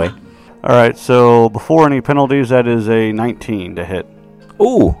being in the way. All right, so before any penalties, that is a 19 to hit.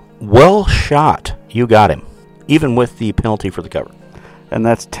 Ooh, well shot. You got him, even with the penalty for the cover. And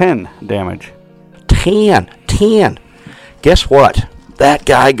that's 10 damage. 10. Guess what? That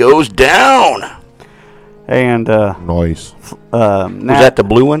guy goes down. And Nice. Nat, Was that the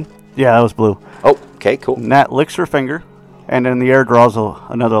blue one? yeah, that was Blue. Oh, okay, cool. Nat licks her finger, and in the air draws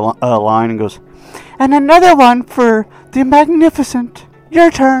another line and goes, and another one for the Magnificent.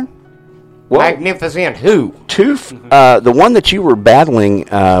 Your turn. Magnificent who? Toof, the one that you were battling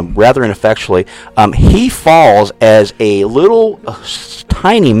rather ineffectually, he falls as a little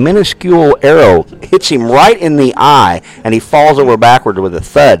tiny, minuscule arrow hits him right in the eye, and he falls over backward with a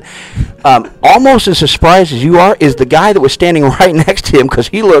thud. Almost as surprised as you are is the guy that was standing right next to him, because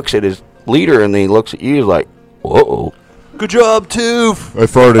he looks at his leader and then he looks at you he's like, whoa. Good job, Toof. I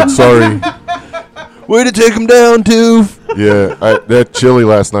farted, sorry. Way to take him down, Toof. Yeah, that chili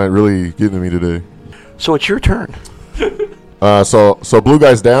last night really getting to me today. So it's your turn. So blue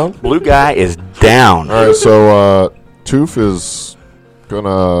guy's down? Blue guy is down. All right, so Toof is gonna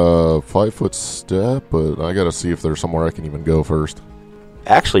 5-foot step, but I gotta see if there's somewhere I can even go first.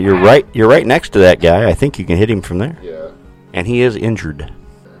 Actually, you're right. You're right next to that guy. I think you can hit him from there. Yeah. And he is injured.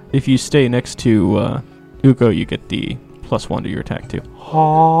 If you stay next to Uko, you get the +1 to your attack too.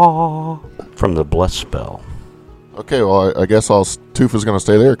 From the bless spell. Okay, well, I guess Toof is going to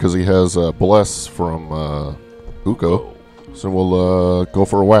stay there because he has Bless from Uko. So we'll go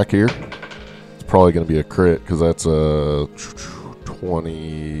for a whack here. It's probably going to be a crit because that's a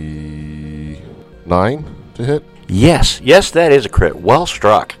 29 to hit. Yes, that is a crit. Well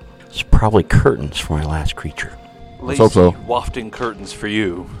struck. It's probably curtains for my last creature. Let's hope so. Wafting curtains for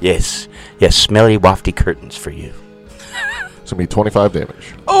you. Yes, smelly, wafty curtains for you. It's going to be 25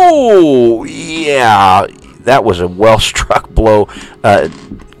 damage. Oh, yeah. That was a well-struck blow.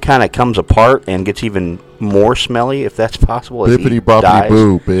 Kind of comes apart and gets even more smelly, if that's possible. Bippity boppity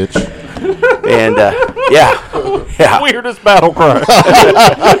boo, bitch. And, yeah. Weirdest battle cry.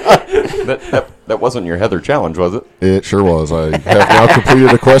 That wasn't your Heather challenge, was it? It sure was. I have now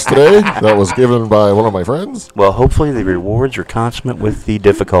completed a quest today that was given by one of my friends. Well, hopefully the rewards are consummate with the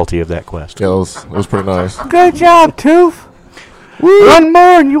difficulty of that quest. Yeah, it was pretty nice. Good job, Toof. One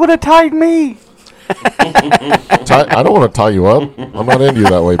more and you would have tied me. I don't want to tie you up. I'm not into you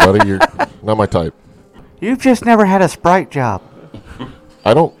that way, buddy. You're not my type. You've just never had a Sprite job.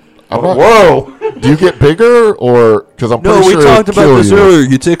 I'm not. Whoa! Do you get bigger, or because I'm pretty No, we sure talked it'd about kill this you. earlier.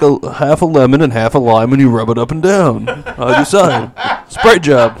 You take a half a lemon and half a lime and you rub it up and down. How'd you decide? Sprite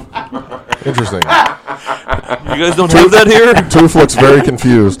job. Interesting. You guys don't have that here? Toof looks very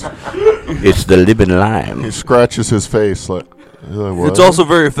confused. It's the Libin Lime. He scratches his face like. What? It's also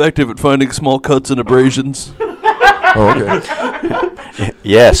very effective at finding small cuts and abrasions. Oh, okay.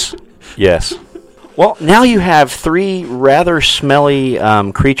 Yes. Well, now you have 3 rather smelly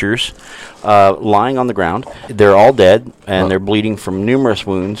creatures lying on the ground. They're all dead, and they're bleeding from numerous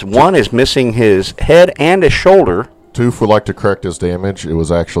wounds. One is missing his head and his shoulder. Toof would like to correct his damage. It was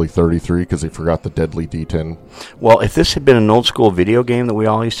actually 33 because he forgot the deadly D10. Well, if this had been an old school video game that we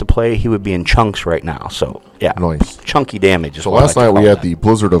all used to play, he would be in chunks right now. So, yeah. Nice. Chunky damage. Is So what last I like night to we call had that. the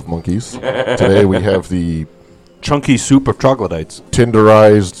Blizzard of Monkeys. Today we have the Chunky soup of troglodytes.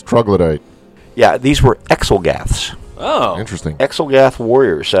 Tinderized Troglodyte. Yeah, these were Exelgaths. Oh. Interesting. Exelgath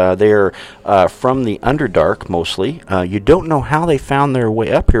warriors. They're from the Underdark, mostly. You don't know how they found their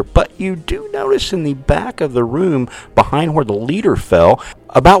way up here, but you do notice in the back of the room, behind where the leader fell,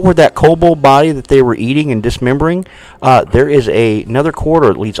 about where that kobold body that they were eating and dismembering, there is another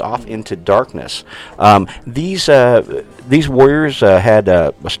corridor that leads off into darkness. These warriors had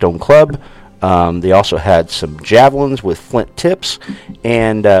a stone club. They also had some javelins with flint tips,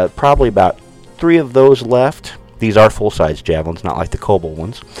 and probably about 3 of those left. These are full-size javelins, not like the kobold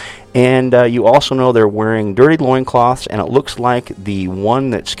ones. And you also know they're wearing dirty loincloths, and it looks like the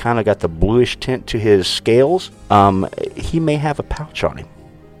one that's kind of got the bluish tint to his scales, he may have a pouch on him.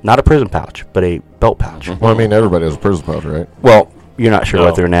 Not a prison pouch, but a belt pouch. Well, I mean, everybody has a prison pouch, right? Well, you're not sure No.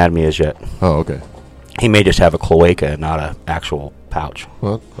 what their anatomy is yet. Oh, okay. He may just have a cloaca, not an actual pouch.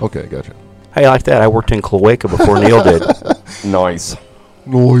 Well, okay, gotcha. Hey, I like that. I worked in cloaca before Neil did. Nice.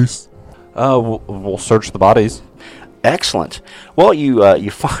 Nice. We'll search the bodies. Excellent. Well, you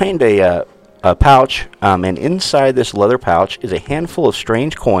find a pouch, and inside this leather pouch is a handful of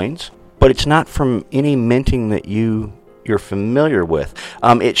strange coins, but it's not from any minting that you're familiar with.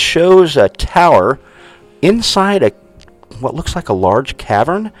 It shows a tower inside what looks like a large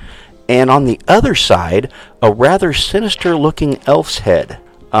cavern, and on the other side, a rather sinister-looking elf's head.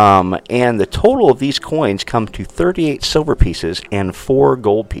 And the total of these coins come to 38 silver pieces and 4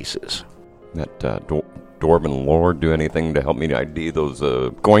 gold pieces. That Dwarven lore do anything to help me to ID those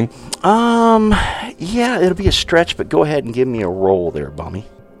coins? Yeah, it'll be a stretch, but go ahead and give me a roll there, Bummy.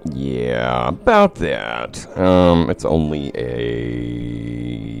 Yeah, about that. It's only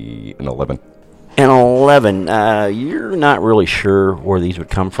an 11. An 11. You're not really sure where these would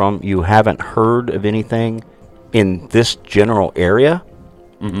come from. You haven't heard of anything in this general area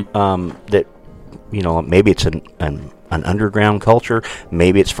that, maybe it's an underground culture.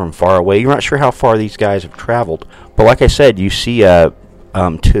 Maybe it's from far away. You're not sure how far these guys have traveled. But like I said, you see to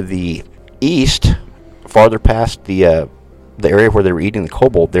the east, farther past the area where they were eating the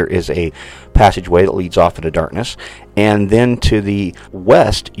kobold, there is a passageway that leads off into darkness. And then to the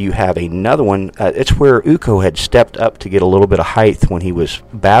west, you have another one. It's where Uko had stepped up to get a little bit of height when he was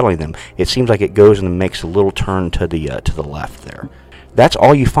battling them. It seems like it goes and makes a little turn to the left there. That's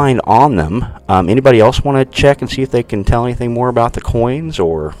all you find on them. Anybody else want to check and see if they can tell anything more about the coins?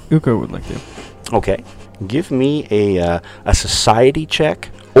 Or Uko would like to. okay, give me a society check,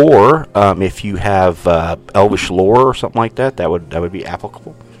 or if you have Elvish lore or something like that, that would be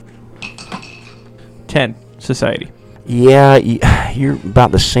applicable. 10. Society. Yeah, you're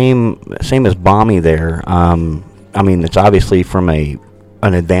about the same as Balmy there. I mean, it's obviously from an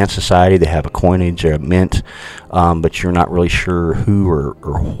advanced society. They have a coinage or a mint, but you're not really sure who or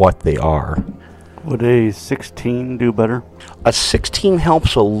what they are. Would a 16 do better? A 16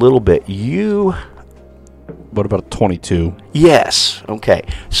 helps a little bit. What about a 22? Yes. Okay.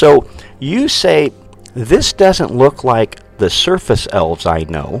 So you say this doesn't look like the surface elves I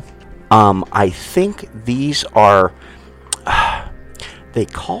know. I think these are. They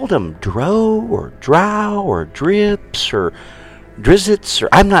called them Drow or Drow or Drips or Drizzits or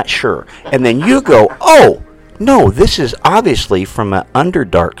I'm not sure. And then you go, oh no, this is obviously from an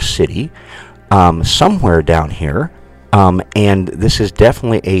Underdark city, somewhere down here, and this is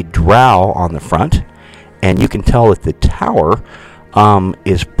definitely a Drow on the front. And you can tell that the tower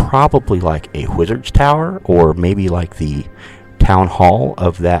is probably like a wizard's tower, or maybe like the town hall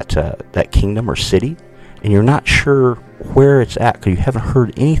of that kingdom or city. And you're not sure where it's at because you haven't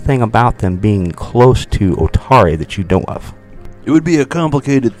heard anything about them being close to Otari that you know of. It would be a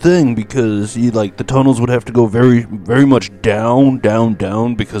complicated thing because the tunnels would have to go very, very much down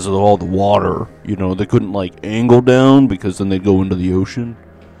because of all the water. You know, they couldn't angle down because then they'd go into the ocean.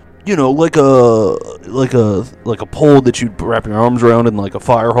 You know, like a pole that you'd wrap your arms around in like a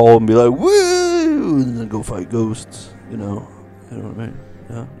fire hall and be like, woo, and then go fight ghosts. You know what I mean?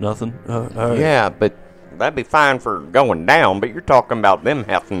 Yeah, nothing. All right. Yeah, but that'd be fine for going down. But you're talking about them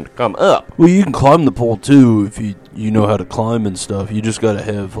having to come up. Well, you can climb the pole too if you know how to climb and stuff. You just gotta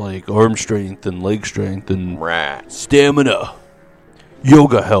have arm strength and leg strength and stamina.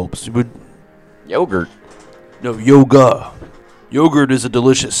 Yoga helps. Yogurt? No, yoga. Yogurt is a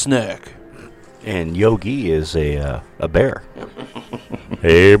delicious snack. And Yogi is a bear.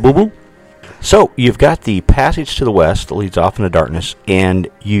 Hey, boo-boo. So, you've got the passage to the west that leads off into darkness, and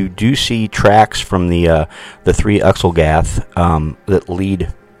you do see tracks from the three Uxelgath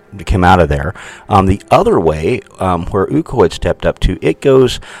that come out of there. The other way, where Uko had stepped up to, it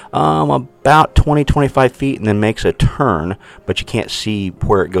goes about 20-25 feet and then makes a turn, but you can't see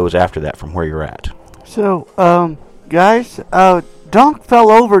where it goes after that from where you're at. So, guys, Donk fell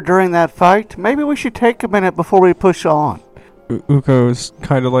over during that fight. Maybe we should take a minute before we push on. Uko's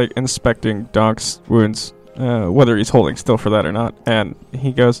kind of inspecting Donk's wounds, whether he's holding still for that or not. And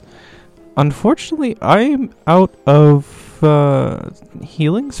he goes, unfortunately, I'm out of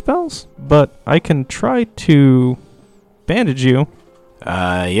healing spells, but I can try to bandage you.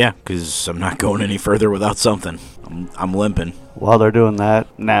 Yeah, because I'm not going any further without something. I'm limping. While they're doing that,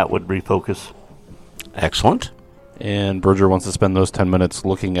 Nat would refocus. Excellent. And Bridger wants to spend those 10 minutes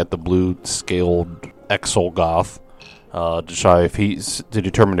looking at the blue-scaled Exolgoth to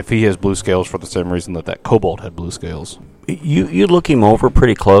determine if he has blue scales for the same reason that kobold had blue scales. You look him over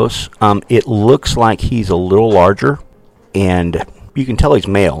pretty close. It looks like he's a little larger, and you can tell he's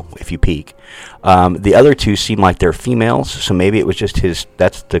male if you peek. The other two seem like they're females, so maybe it was just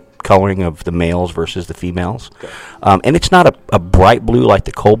that's the coloring of the males versus the females. Okay. And it's not a bright blue like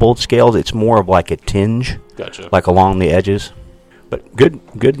the kobold scales. It's more of like a tinge, like along the edges. But good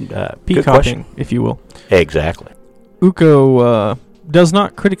peacocking, if you will. Exactly. Uko does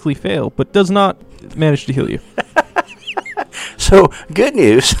not critically fail, but does not manage to heal you. So, good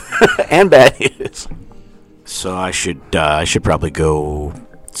news and bad news. So I should probably go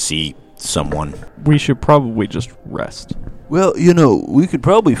see someone. We should probably just rest. Well, we could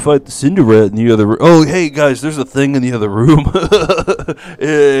probably fight the Cinder Rat in the other room. Oh, hey, guys, there's a thing in the other room.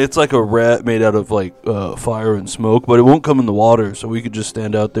 It's like a rat made out of, fire and smoke, but it won't come in the water, so we could just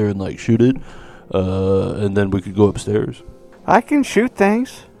stand out there and, shoot it, and then we could go upstairs. I can shoot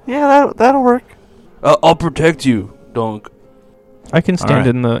things. Yeah, that'll work. I'll protect you, Donk. I can stand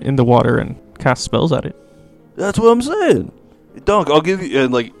in the water and cast spells at it. That's what I'm saying. Donk, I'll give you...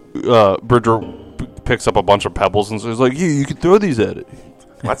 And, Bridger picks up a bunch of pebbles and says, you can throw these at it.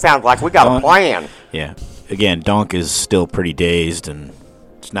 That sounds like we got a plan. Yeah. Again, Donk is still pretty dazed and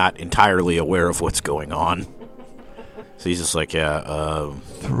is not entirely aware of what's going on. So he's just throw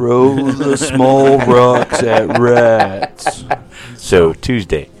the small rocks at rats. So,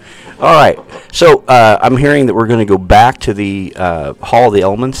 Tuesday. All right. So, I'm hearing that we're going to go back to the Hall of the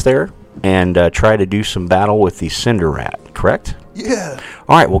Elements there and try to do some battle with the Cinder Rat, correct? Yeah.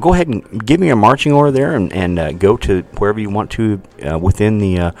 All right. Well, go ahead and give me a marching order there and go to wherever you want to within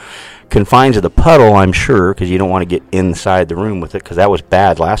the confines of the puddle, I'm sure, because you don't want to get inside the room with it, because that was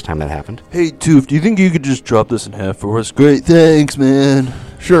bad last time that happened. Hey, Toof, do you think you could just drop this in half for us? Great, thanks, man.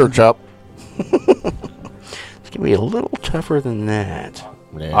 Sure, Chop. It's going to be a little tougher than that.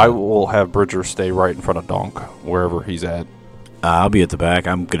 Yeah. I will have Bridger stay right in front of Donk, wherever he's at. I'll be at the back.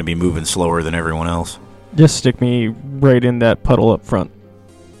 I'm going to be moving slower than everyone else. Just stick me right in that puddle up front.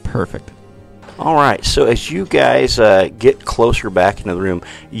 Perfect. All right, so as you guys get closer back into the room,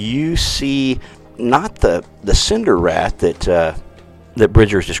 you see not the cinder rat that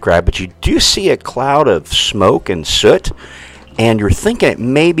Bridger's described, but you do see a cloud of smoke and soot, and you're thinking it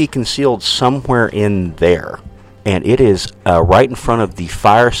may be concealed somewhere in there. And it is right in front of the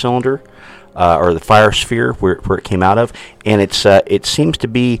fire cylinder, or the fire sphere where it came out of, and it seems to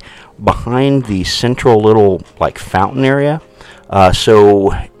be behind the central little like fountain area.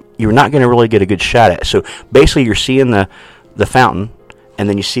 So you're not going to really get a good shot at it. So basically, you're seeing the fountain, and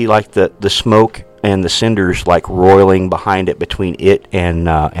then you see like the smoke and the cinders like roiling behind it between it and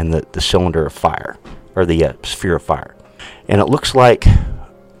the cylinder of fire, or the sphere of fire. And it looks like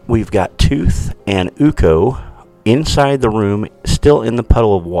we've got Tooth and Uko inside the room, still in the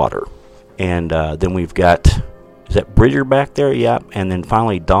puddle of water. And then we've got, is that Bridger back there? Yep. And then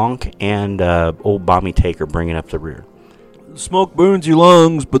finally Donk and old Bommy Taker bringing up the rear. Smoke burns your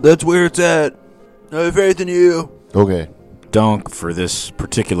lungs, but that's where it's at. I have faith in you. Okay. Donk, for this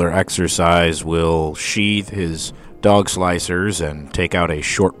particular exercise, will sheathe his dog slicers and take out a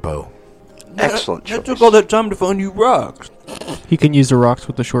short bow. Excellent That choice. took all that time to find you rocks. He can use the rocks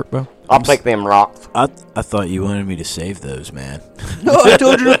with the short bow. I'll take them rocks. I thought you wanted me to save those, man. No, I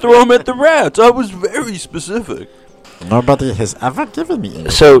told you to throw them at the rats. I was very specific. Nobody has ever given me any.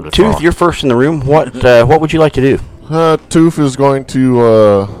 So Tooth, you're first in the room. What would you like to do? Tooth is going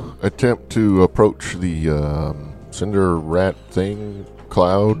to attempt to approach the cinder rat thing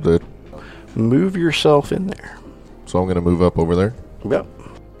cloud. Move yourself in there. So I'm going to move up over there. Yep.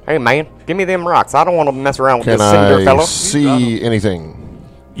 Hey, man, give me them rocks. I don't want to mess around with Can this cinder I fella. see anything?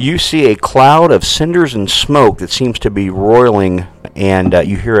 You see a cloud of cinders and smoke that seems to be roiling, and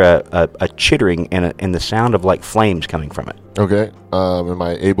you hear a chittering and the sound of like flames coming from it. Okay. Am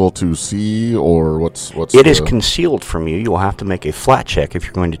I able to see, or what's? It is concealed from you. You will have to make a flat check if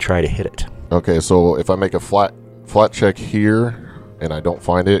you're going to try to hit it. Okay, so if I make a flat check here and I don't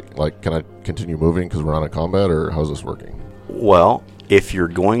find it, like, can I continue moving because we're on a combat, or how's this working? Well, if you're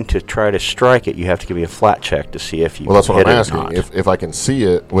going to try to strike it, you have to give me a flat check to see if you Well, that's what hit I'm it or asking. not. If I can see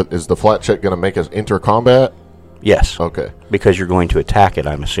it, is the flat check going to make us enter combat? Yes. Okay. Because you're going to attack it,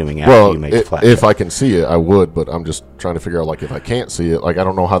 I'm assuming, after Well, you make a flat if check. I can see it, I would, but I'm just trying to figure out, like, if I can't see it, like, I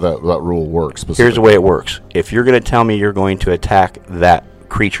don't know how that rule works. Here's the way it works. If you're going to tell me you're going to attack that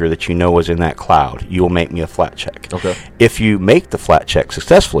creature that you know was in that cloud, you will make me a flat check. Okay. If you make the flat check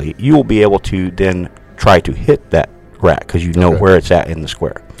successfully, you will be able to then try to hit that rat because you know where it's at in the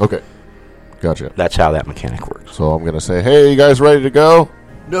square. Okay. Gotcha. That's how that mechanic works. So I'm going to say, hey, you guys ready to go?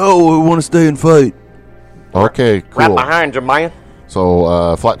 No, I want to stay and fight. Okay, cool. Right behind you, man.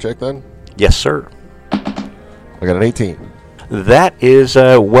 So, flat check then? Yes, sir. I got an 18. That is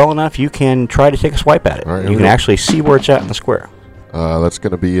well enough. You can try to take a swipe at it. All right, here you we can go. actually see where it's at in the square. That's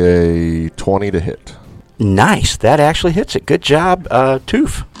going to be a 20 to hit. Nice. That actually hits it. Good job,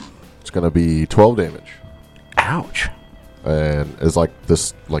 Toof. It's going to be 12 damage. Ouch. And is like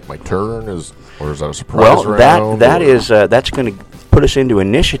this like my turn, or is that a surprise Well, round? that's going to put us into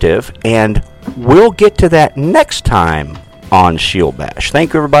initiative, and we'll get to that next time on Shield Bash.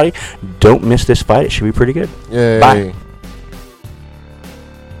 Thank you, everybody. Don't miss this fight. It should be pretty good. Yay. Bye.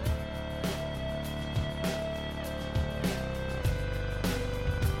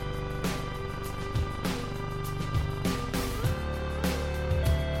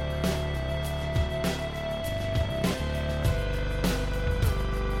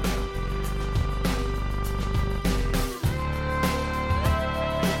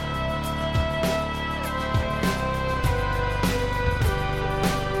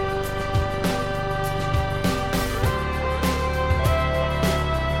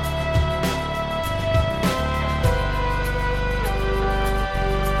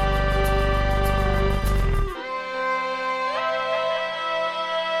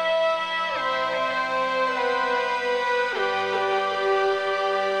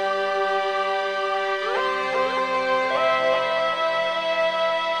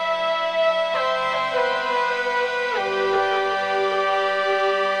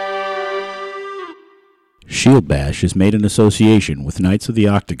 Shield Bash is made in association with Knights of the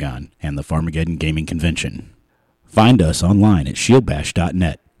Octagon and the Farmageddon Gaming Convention. Find us online at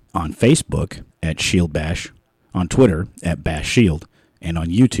shieldbash.net, on Facebook at Shield Bash, on Twitter at Bash Shield, and on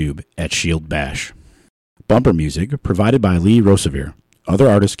YouTube at Shield Bash. Bumper music provided by Lee Rosevere. Other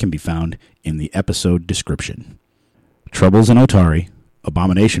artists can be found in the episode description. Troubles in Otari,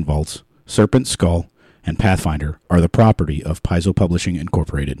 Abomination Vaults, Serpent Skull, and Pathfinder are the property of Paizo Publishing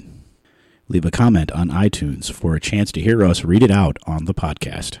Incorporated. Leave a comment on iTunes for a chance to hear us read it out on the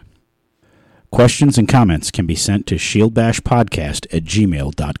podcast. Questions and comments can be sent to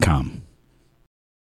shieldbashpodcast@gmail.com.